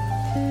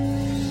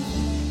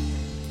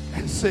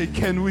and say,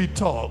 can we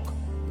talk?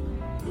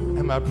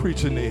 Am I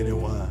preaching to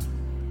anyone?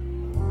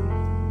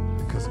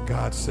 Because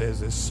God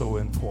says it's so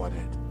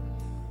important.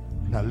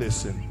 Now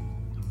listen,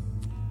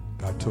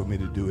 God told me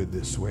to do it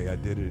this way. I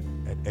did it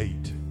at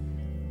 8.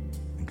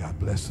 And God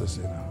bless us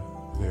in a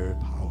very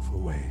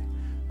powerful way.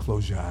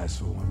 Close your eyes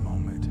for one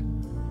moment.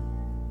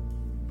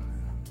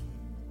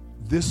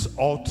 This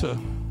altar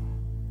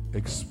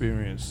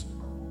experience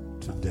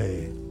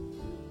today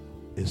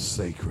is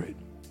sacred.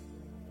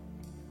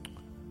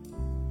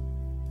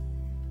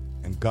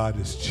 And God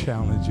is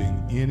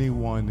challenging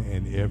anyone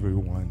and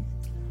everyone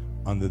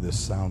under the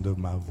sound of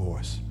my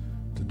voice.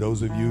 To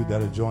those of you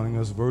that are joining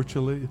us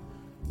virtually,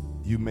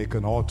 you make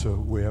an altar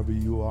wherever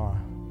you are.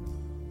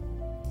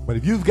 But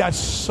if you've got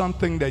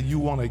something that you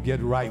want to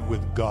get right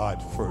with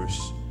God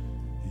first,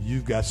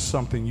 you've got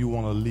something you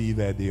want to leave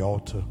at the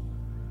altar,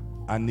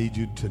 I need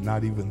you to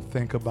not even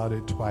think about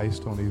it twice.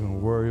 Don't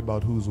even worry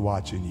about who's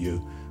watching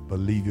you, but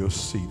leave your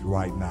seat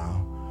right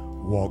now.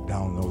 Walk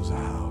down those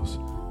aisles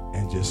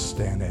and just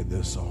stand at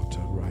this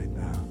altar right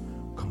now.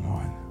 Come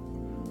on.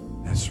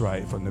 That's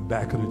right, from the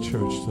back of the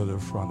church to the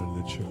front of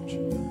the church.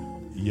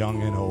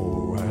 Young and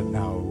old right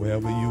now,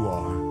 wherever you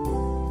are.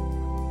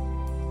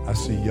 I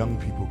see young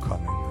people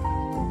coming.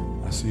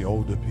 I see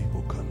older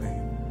people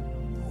coming.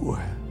 Ooh.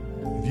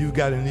 If you've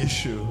got an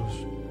issue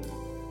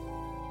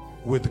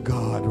with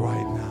God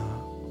right now,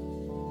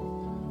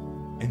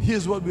 and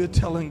here's what we're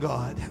telling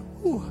God.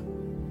 Ooh.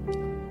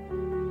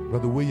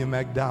 Brother William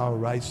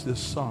McDowell writes this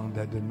song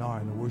that Dinar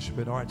and the worship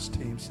and arts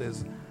team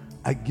says,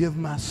 I give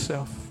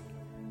myself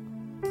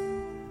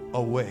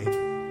away.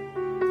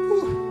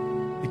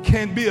 Ooh. It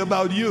can't be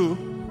about you.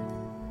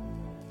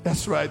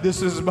 That's right.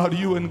 This is about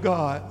you and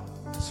God.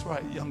 That's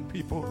right, young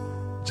people.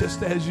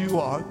 Just as you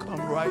are, come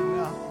right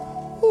now.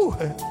 Ooh.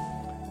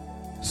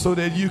 So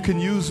that you can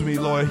use me,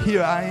 Lord.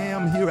 Here I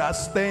am. Here I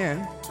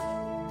stand.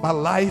 My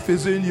life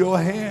is in your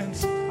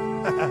hands.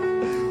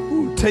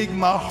 Ooh, take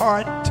my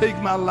heart,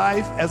 take my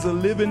life as a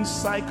living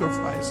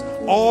sacrifice.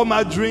 All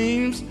my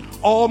dreams,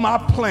 all my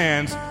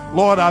plans,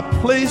 Lord, I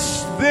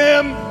place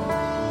them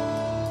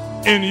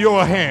in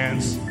your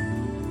hands.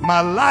 My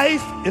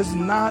life is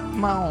not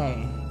my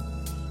own.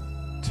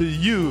 To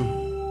you,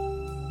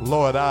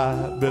 Lord,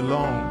 I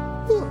belong.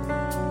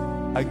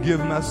 I give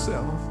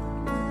myself.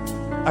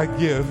 I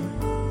give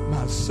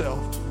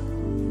myself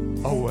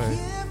away.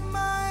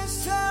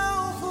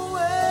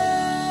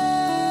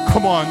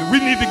 Come on, we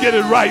need to get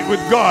it right with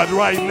God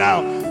right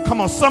now.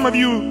 Come on, some of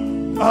you,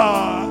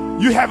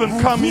 you haven't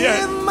come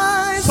yet.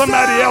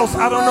 Somebody else,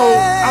 I don't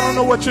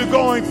know what you're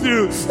going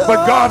through,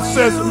 but God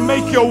says,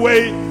 make your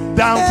way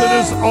down to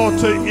this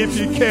altar if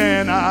you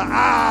can. Come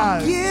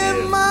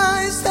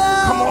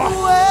on.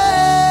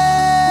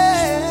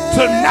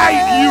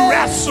 Tonight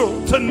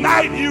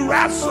you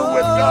wrestle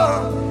with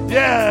God.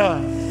 Yeah.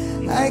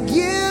 I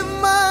give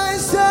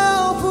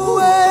myself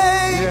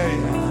away.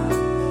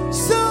 Yeah.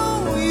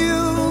 So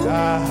you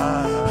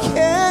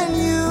can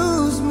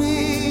use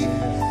me.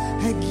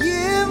 I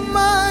give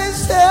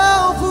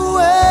myself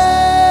away.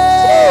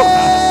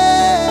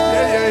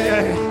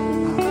 Yeah.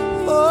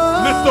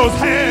 Lift those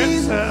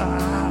hands. I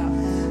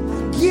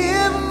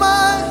give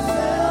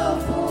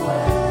myself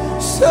away.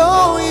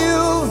 So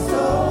you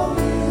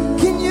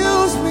can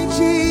use me,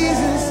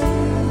 Jesus.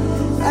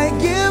 I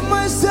give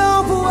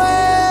myself away.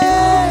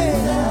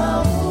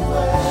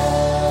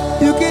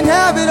 You can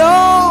have it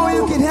all.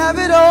 You can have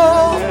it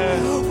all.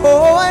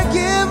 Oh, I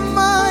give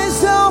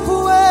myself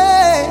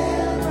away.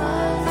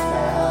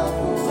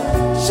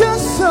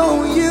 Just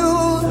so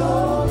you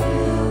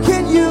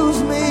can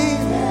use me.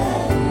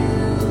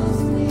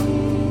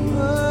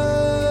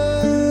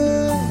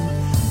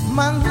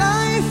 My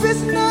life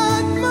is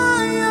not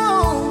my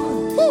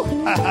own.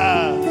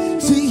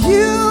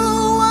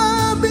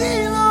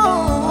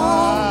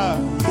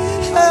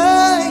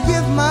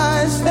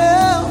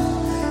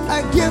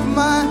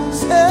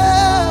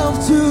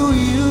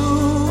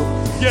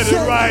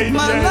 right.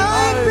 My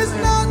life is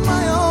not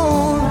my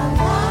own.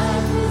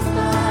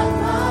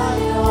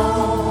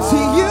 To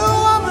you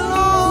I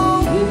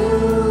belong.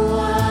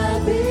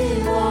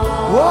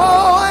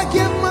 Oh, I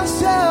give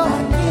myself.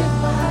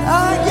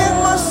 I give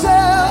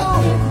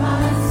myself.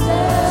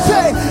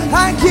 Say,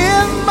 I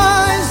give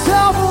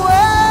myself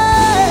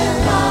away.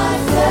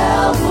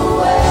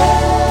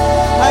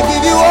 I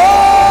give you all.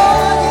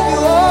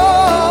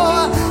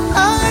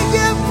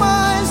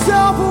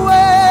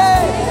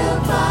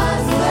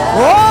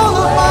 All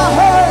of my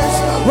hurts,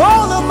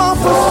 all of my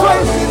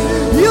frustrations,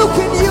 you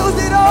can use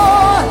it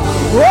all.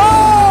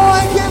 Oh,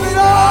 I give it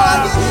all, I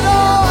give it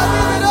all, I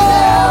give it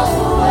all.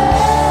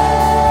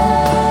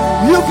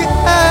 You can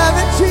have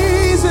it,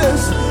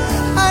 Jesus.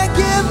 I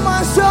give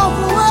myself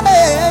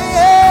away.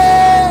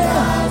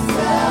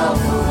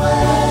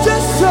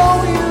 Just so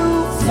you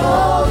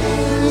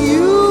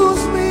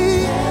use me.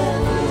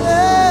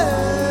 Yeah.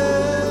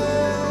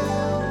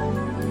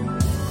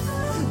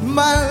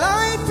 My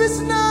life is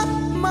not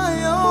my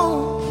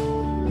own.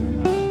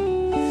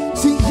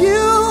 To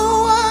you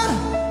I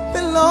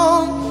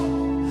belong.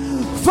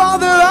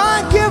 Father,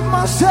 I give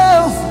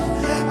myself.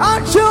 I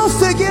choose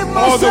to give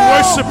myself. All the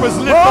worshipers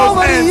lift those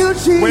hands you,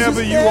 Jesus.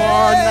 Wherever you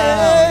are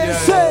now. Yeah.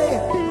 Say,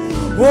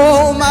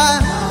 oh, my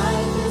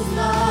life is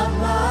not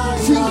my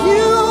own. To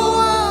you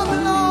I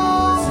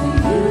belong.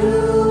 To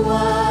you I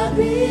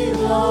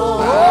belong.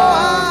 Oh,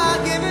 I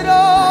give it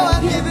all. I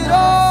give it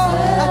all.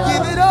 I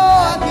give it all.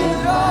 I give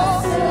it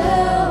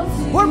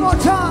all. One more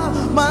time.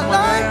 My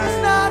life is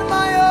not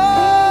my own.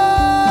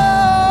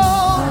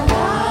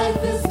 My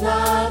life is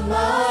not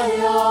my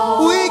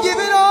own. We give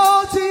it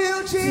all to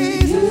you,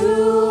 Jesus. To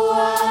you I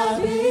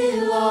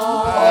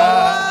belong.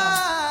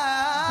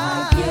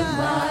 I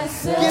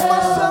give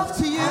myself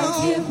to you. I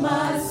give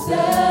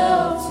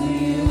myself to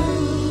you.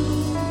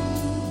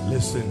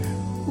 Listen,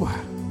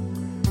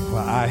 for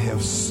I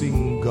have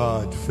seen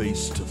God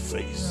face to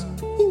face.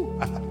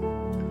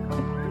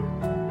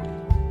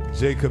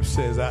 Jacob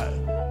says,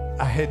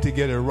 I had to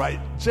get it right.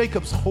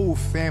 Jacob's whole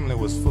family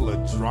was full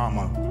of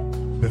drama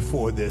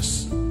before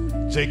this.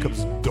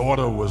 Jacob's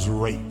daughter was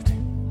raped.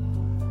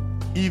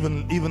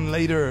 Even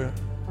later,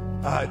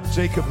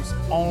 Jacob's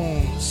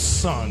own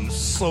son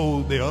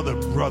sold the other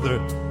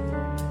brother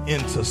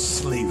into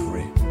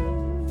slavery.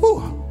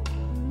 Whew.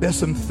 There's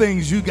some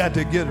things you got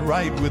to get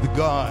right with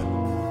God.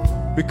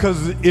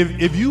 Because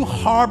if you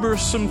harbor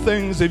some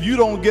things, if you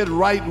don't get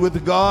right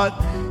with God,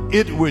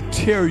 it would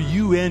tear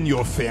you and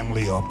your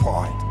family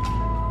apart.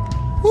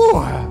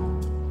 Whew.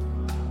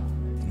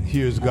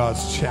 Here's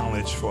God's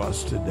challenge for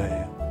us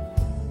today.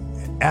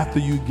 After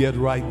you get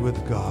right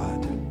with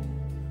God,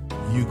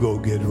 you go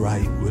get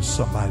right with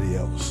somebody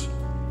else.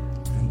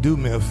 And do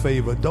me a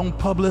favor, don't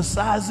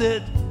publicize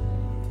it.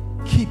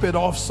 Keep it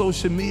off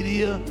social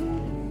media.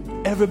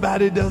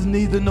 Everybody doesn't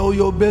need to know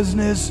your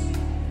business.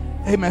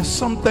 Hey man,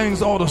 some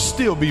things ought to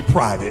still be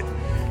private.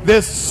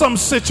 There's some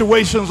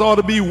situations ought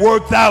to be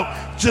worked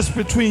out just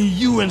between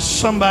you and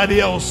somebody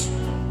else.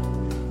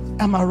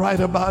 Am I right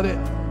about it?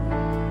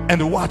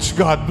 And watch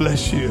God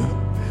bless you.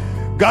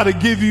 God will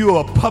give you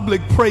a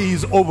public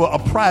praise over a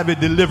private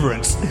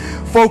deliverance.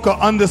 Folk will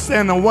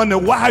understand and wonder,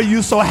 why are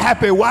you so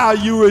happy? Why are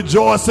you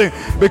rejoicing?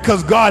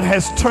 Because God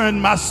has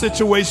turned my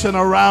situation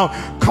around.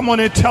 Come on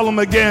and tell them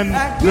again.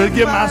 I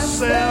give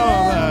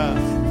myself.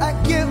 I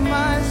give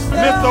myself.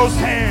 Lift those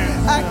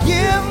hands. I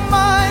give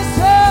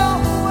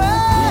myself away.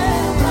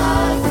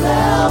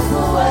 Myself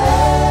away.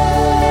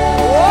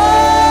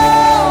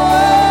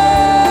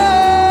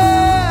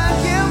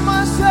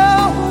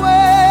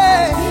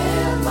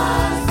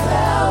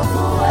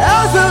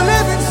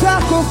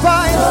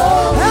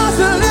 As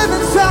a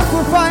living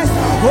sacrifice,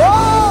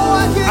 oh,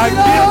 I give it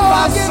all,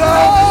 myself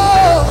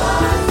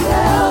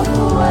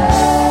away.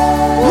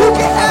 You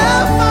can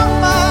have my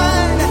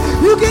mind,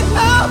 you can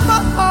have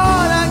my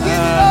heart, I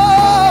give it all.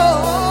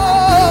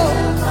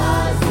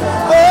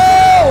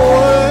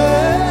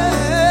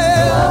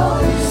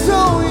 So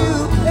you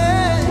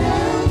can.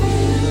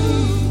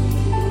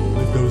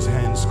 Lift those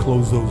hands,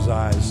 close those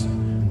eyes.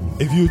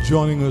 If you're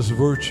joining us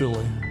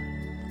virtually,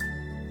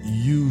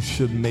 you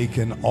should make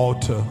an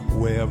altar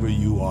wherever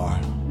you are.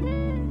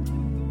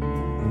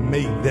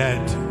 Make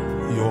that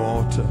your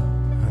altar.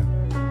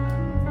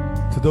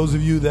 To those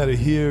of you that are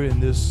here in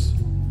this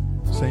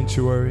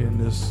sanctuary, in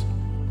this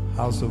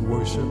house of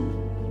worship,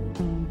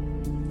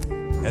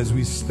 as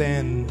we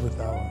stand with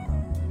our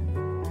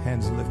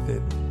hands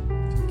lifted,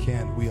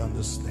 we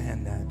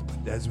understand that.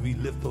 But as we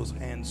lift those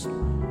hands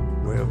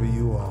wherever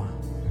you are,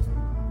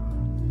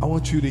 I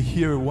want you to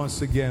hear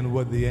once again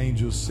what the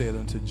angel said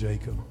unto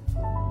Jacob.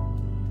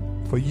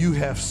 For you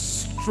have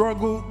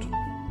struggled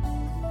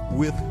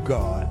with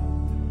God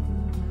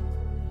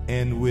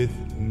and with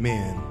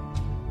men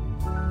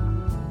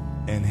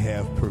and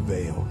have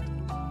prevailed.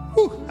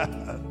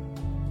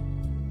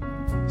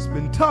 It's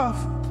been tough,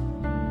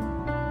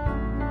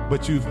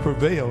 but you've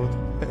prevailed.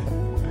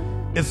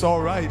 It's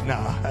all right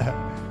now.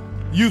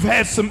 You've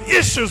had some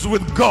issues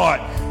with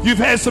God. You've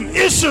had some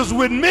issues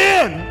with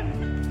men.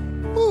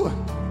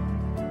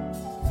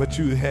 but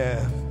you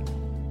have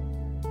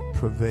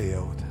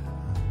prevailed.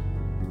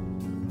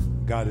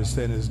 God is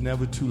saying it's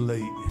never too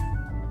late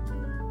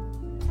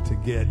to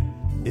get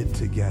it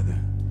together.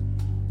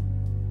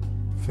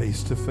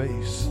 Face to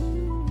face.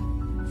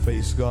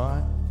 Face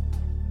God.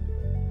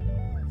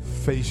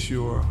 Face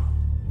your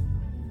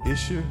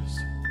issues.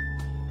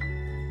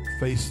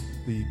 Face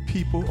the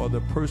people or the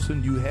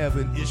person you have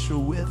an issue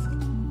with,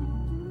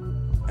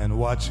 and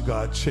watch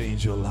God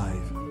change your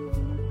life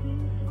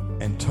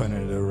and turn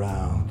it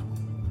around.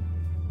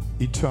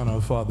 Eternal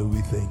Father,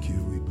 we thank you.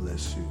 We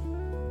bless you.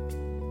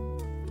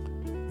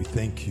 We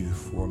thank you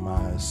for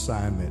my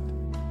assignment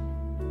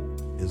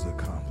is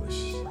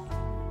accomplished.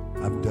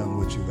 I've done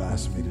what you've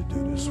asked me to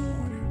do this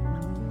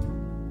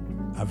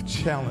morning. I've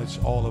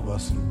challenged all of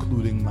us,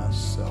 including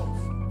myself,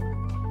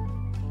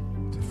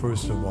 to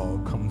first of all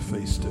come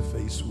face to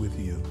face with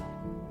you.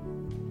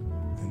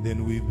 And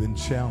then we've been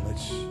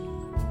challenged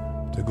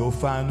to go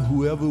find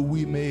whoever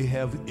we may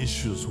have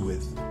issues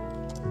with.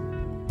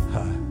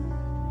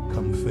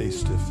 Come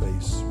face to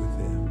face with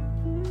them.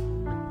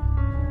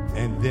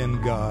 And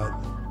then, God,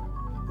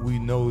 we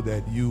know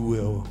that you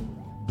will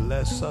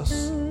bless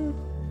us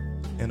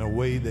in a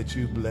way that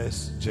you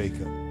blessed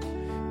Jacob.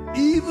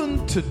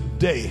 Even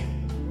today,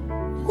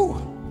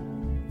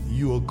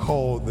 you will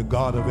call the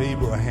God of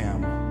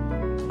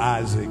Abraham,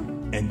 Isaac,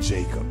 and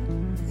Jacob.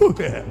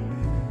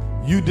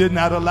 You did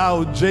not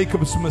allow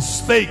Jacob's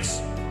mistakes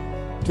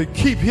to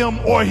keep him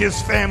or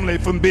his family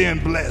from being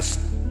blessed.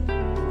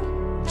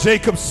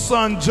 Jacob's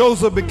son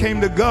Joseph became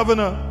the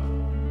governor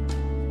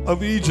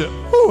of Egypt.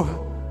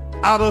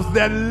 Out of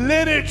that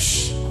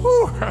lineage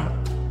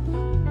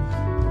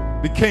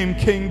became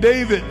King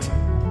David.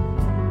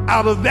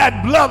 Out of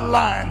that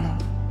bloodline,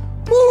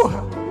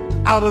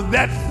 out of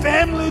that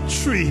family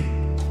tree,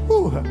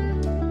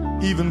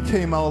 even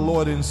came our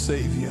Lord and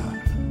Savior,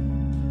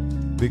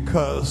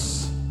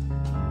 because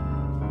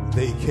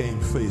they came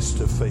face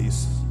to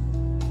face.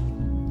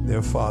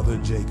 Their father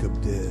Jacob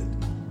did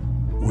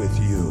with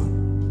you.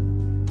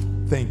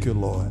 Thank you,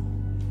 Lord.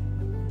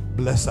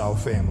 Bless our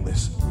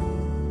families.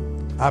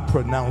 I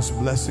pronounce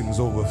blessings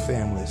over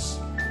families.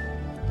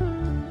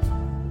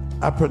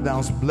 I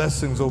pronounce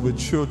blessings over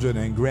children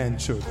and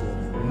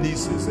grandchildren,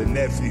 nieces and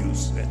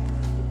nephews, and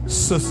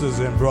sisters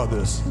and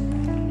brothers.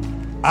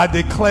 I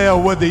declare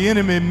what the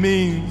enemy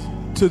means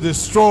to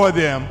destroy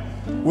them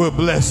will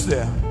bless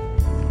them.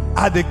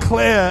 I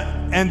declare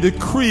and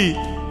decree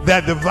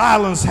that the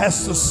violence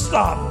has to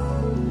stop.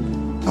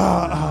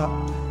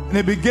 And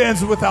it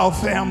begins with our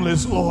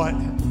families, Lord.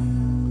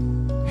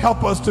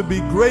 Help us to be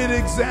great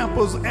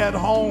examples at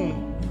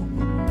home.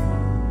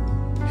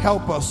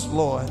 Help us,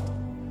 Lord,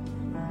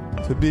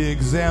 to be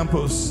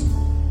examples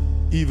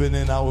even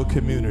in our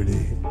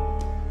community.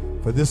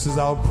 For this is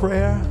our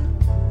prayer.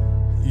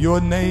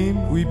 Your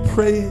name we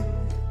pray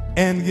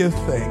and give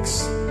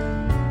thanks.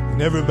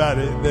 And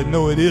everybody that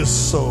know it is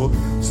so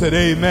said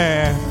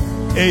amen.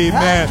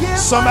 Amen.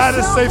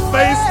 Somebody say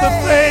face to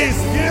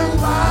face.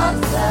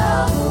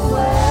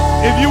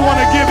 If you want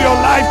to give your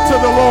life to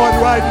the Lord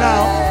right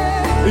now,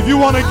 if you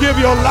want to give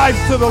your life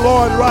to the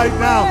Lord right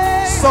now,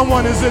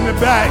 someone is in the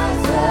back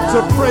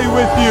to pray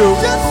with you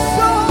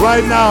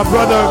right now,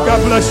 brother.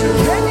 God bless you.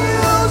 Can you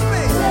use me?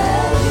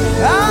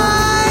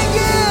 I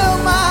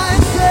give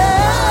myself.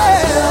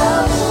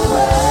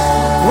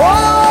 Oh,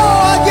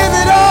 I give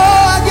it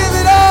all. I give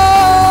it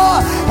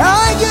all.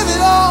 I give it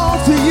all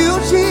to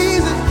you,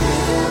 Jesus.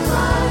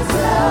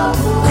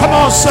 Come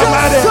on,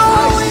 somebody.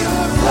 Show you.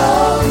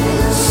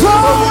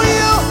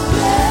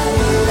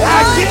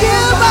 I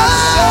give myself.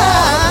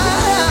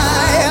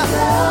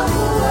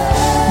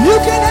 You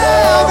can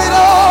have it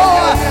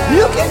all.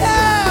 You can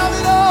have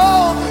it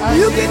all.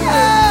 You can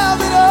have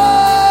it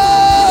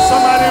all.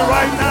 Somebody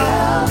right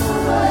now.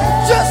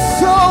 Just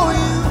so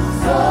you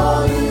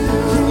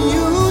can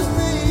use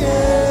me.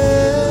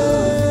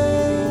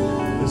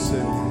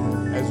 Listen,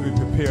 as we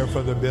prepare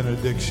for the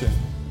benediction,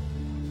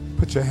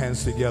 put your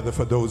hands together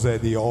for those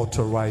at the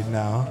altar right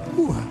now.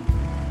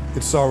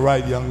 It's all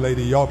right, young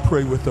lady. Y'all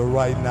pray with her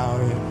right now.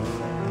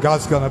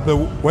 God's going to,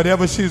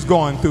 whatever she's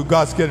going through,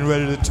 God's getting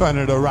ready to turn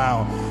it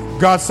around.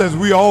 God says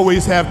we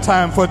always have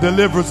time for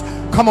deliverance.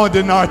 Come on,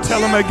 Dinar, tell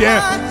him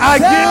again. I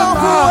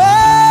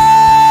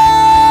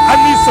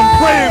need some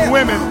praying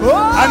women.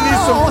 I need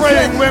some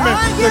praying women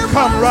to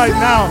come right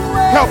now.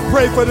 Help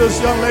pray for this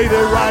young lady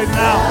right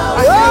now.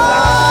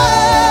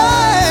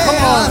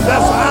 Come on,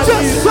 that's what I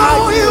need.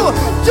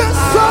 Just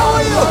so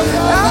you.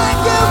 I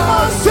give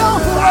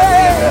myself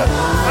away.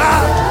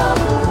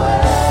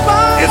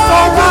 It's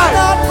all right.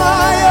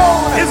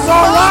 It's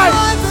all right.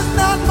 My life is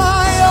not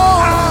my own.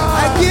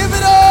 I give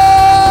it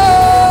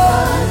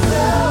all.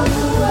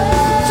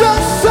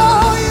 Just so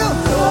you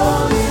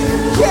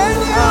can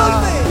use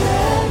me.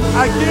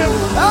 I give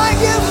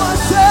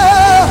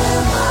myself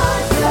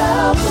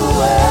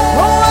away.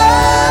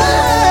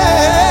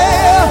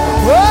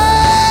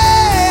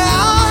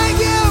 I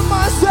give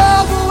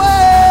myself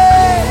away.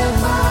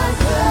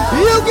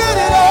 You get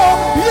it all.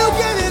 You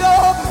get it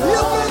all.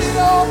 You get it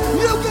all.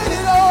 You get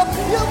it all.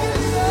 You get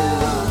it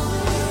all.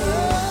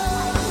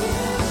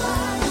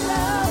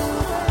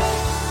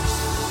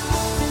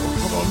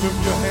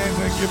 your hands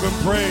and give him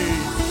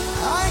praise.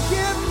 I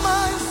give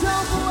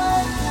myself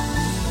away.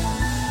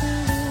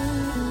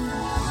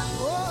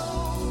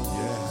 Whoa.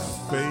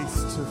 Yeah, face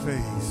to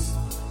face.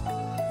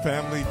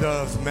 Family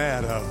does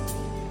matter.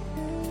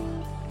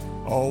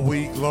 All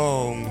week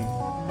long,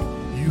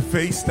 you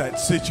face that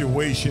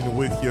situation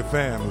with your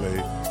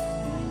family.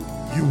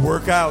 You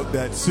work out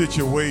that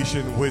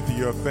situation with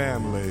your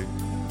family.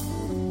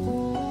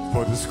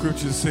 For the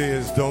scripture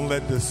says, don't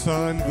let the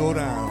sun go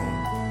down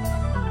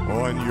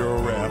on your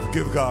wrath.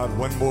 Give God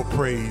one more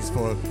praise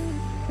for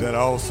that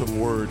awesome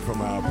word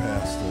from our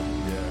pastor.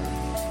 Yeah.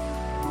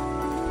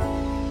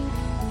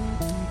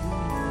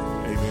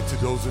 Amen. To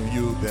those of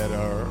you that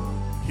are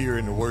here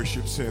in the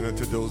worship center,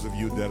 to those of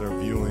you that are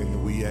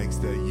viewing, we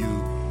ask that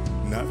you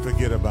not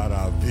forget about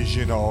our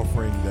vision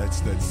offering.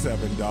 That's that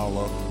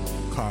 $7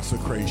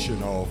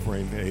 consecration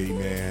offering.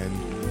 Amen.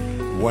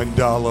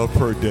 $1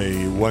 per day,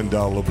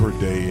 $1 per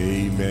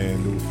day.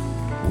 Amen.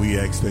 We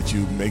ask that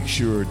you make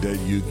sure that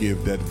you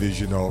give that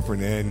vision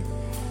offering. And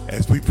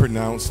as we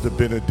pronounce the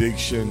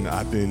benediction,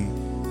 I've been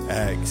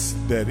asked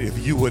that if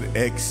you would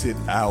exit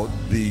out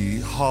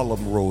the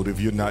Harlem Road, if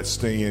you're not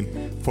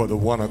staying for the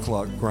 1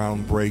 o'clock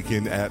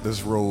groundbreaking,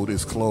 Atlas Road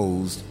is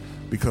closed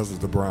because of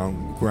the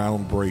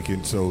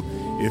groundbreaking. So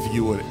if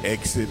you would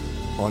exit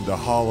on the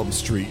Harlem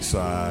Street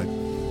side,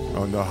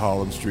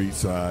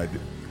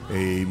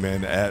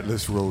 amen,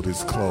 Atlas Road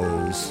is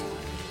closed.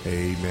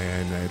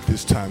 Amen. At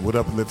this time, with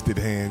uplifted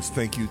hands,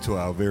 thank you to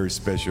our very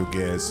special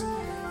guests.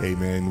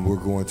 Amen. We're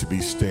going to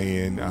be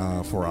staying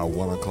for our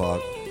 1 o'clock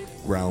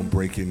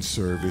groundbreaking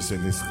service,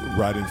 and it's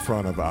right in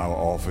front of our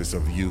Office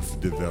of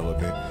Youth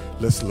Development.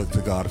 Let's look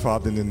to God.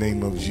 Father, in the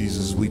name of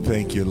Jesus, we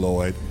thank you,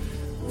 Lord,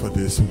 for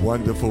this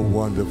wonderful,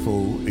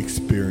 wonderful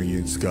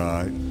experience,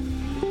 God.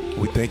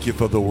 We thank you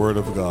for the word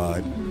of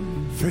God.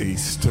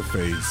 Face to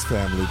face,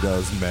 family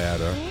does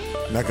matter.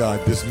 Now,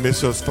 God,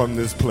 dismiss us from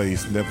this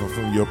place, never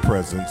from your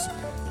presence.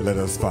 Let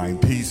us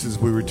find peace as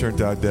we return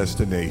to our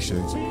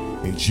destinations.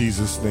 In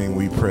Jesus' name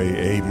we pray,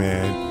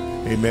 amen.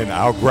 Amen.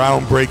 Our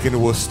groundbreaking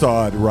will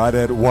start right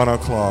at 1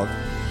 o'clock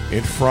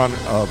in front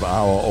of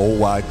our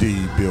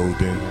OYD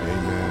building. Amen.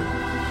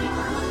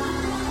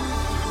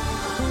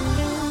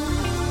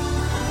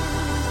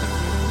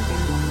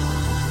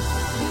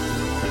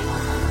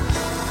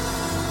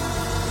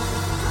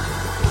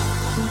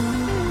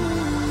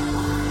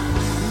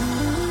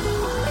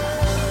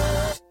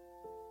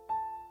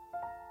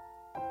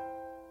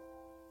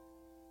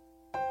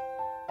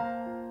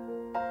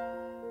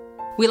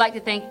 We'd like to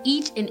thank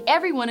each and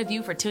every one of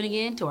you for tuning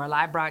in to our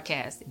live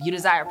broadcast. If you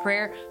desire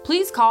prayer,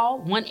 please call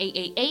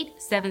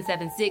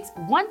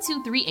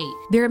 1-888-776-1238.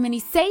 There are many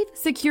safe,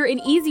 secure, and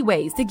easy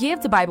ways to give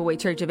to Bible Way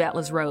Church of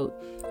Atlas Road.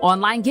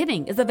 Online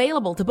giving is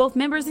available to both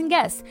members and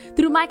guests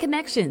through My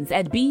Connections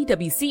at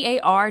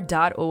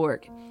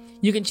bwcar.org.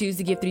 You can choose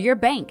to give through your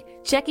bank,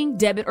 checking,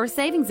 debit, or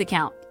savings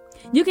account.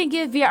 You can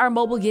give via our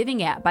mobile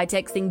giving app by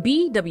texting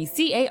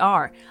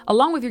BWCAR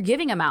along with your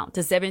giving amount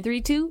to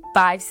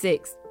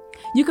 73256.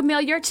 You can mail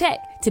your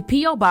check to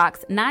P.O.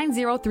 Box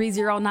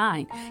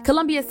 90309,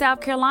 Columbia, South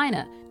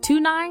Carolina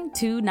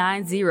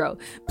 29290.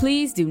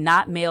 Please do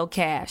not mail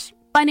cash.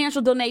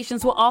 Financial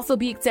donations will also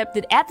be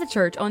accepted at the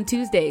church on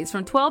Tuesdays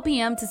from 12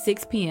 p.m. to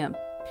 6 p.m.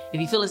 If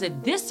you feel as if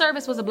this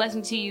service was a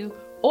blessing to you,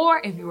 or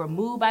if you were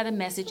moved by the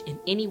message in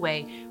any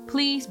way,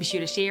 please be sure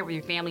to share it with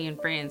your family and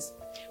friends.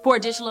 For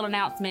additional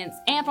announcements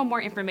and for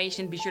more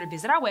information, be sure to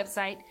visit our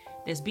website.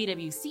 That's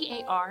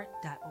bwcar.org.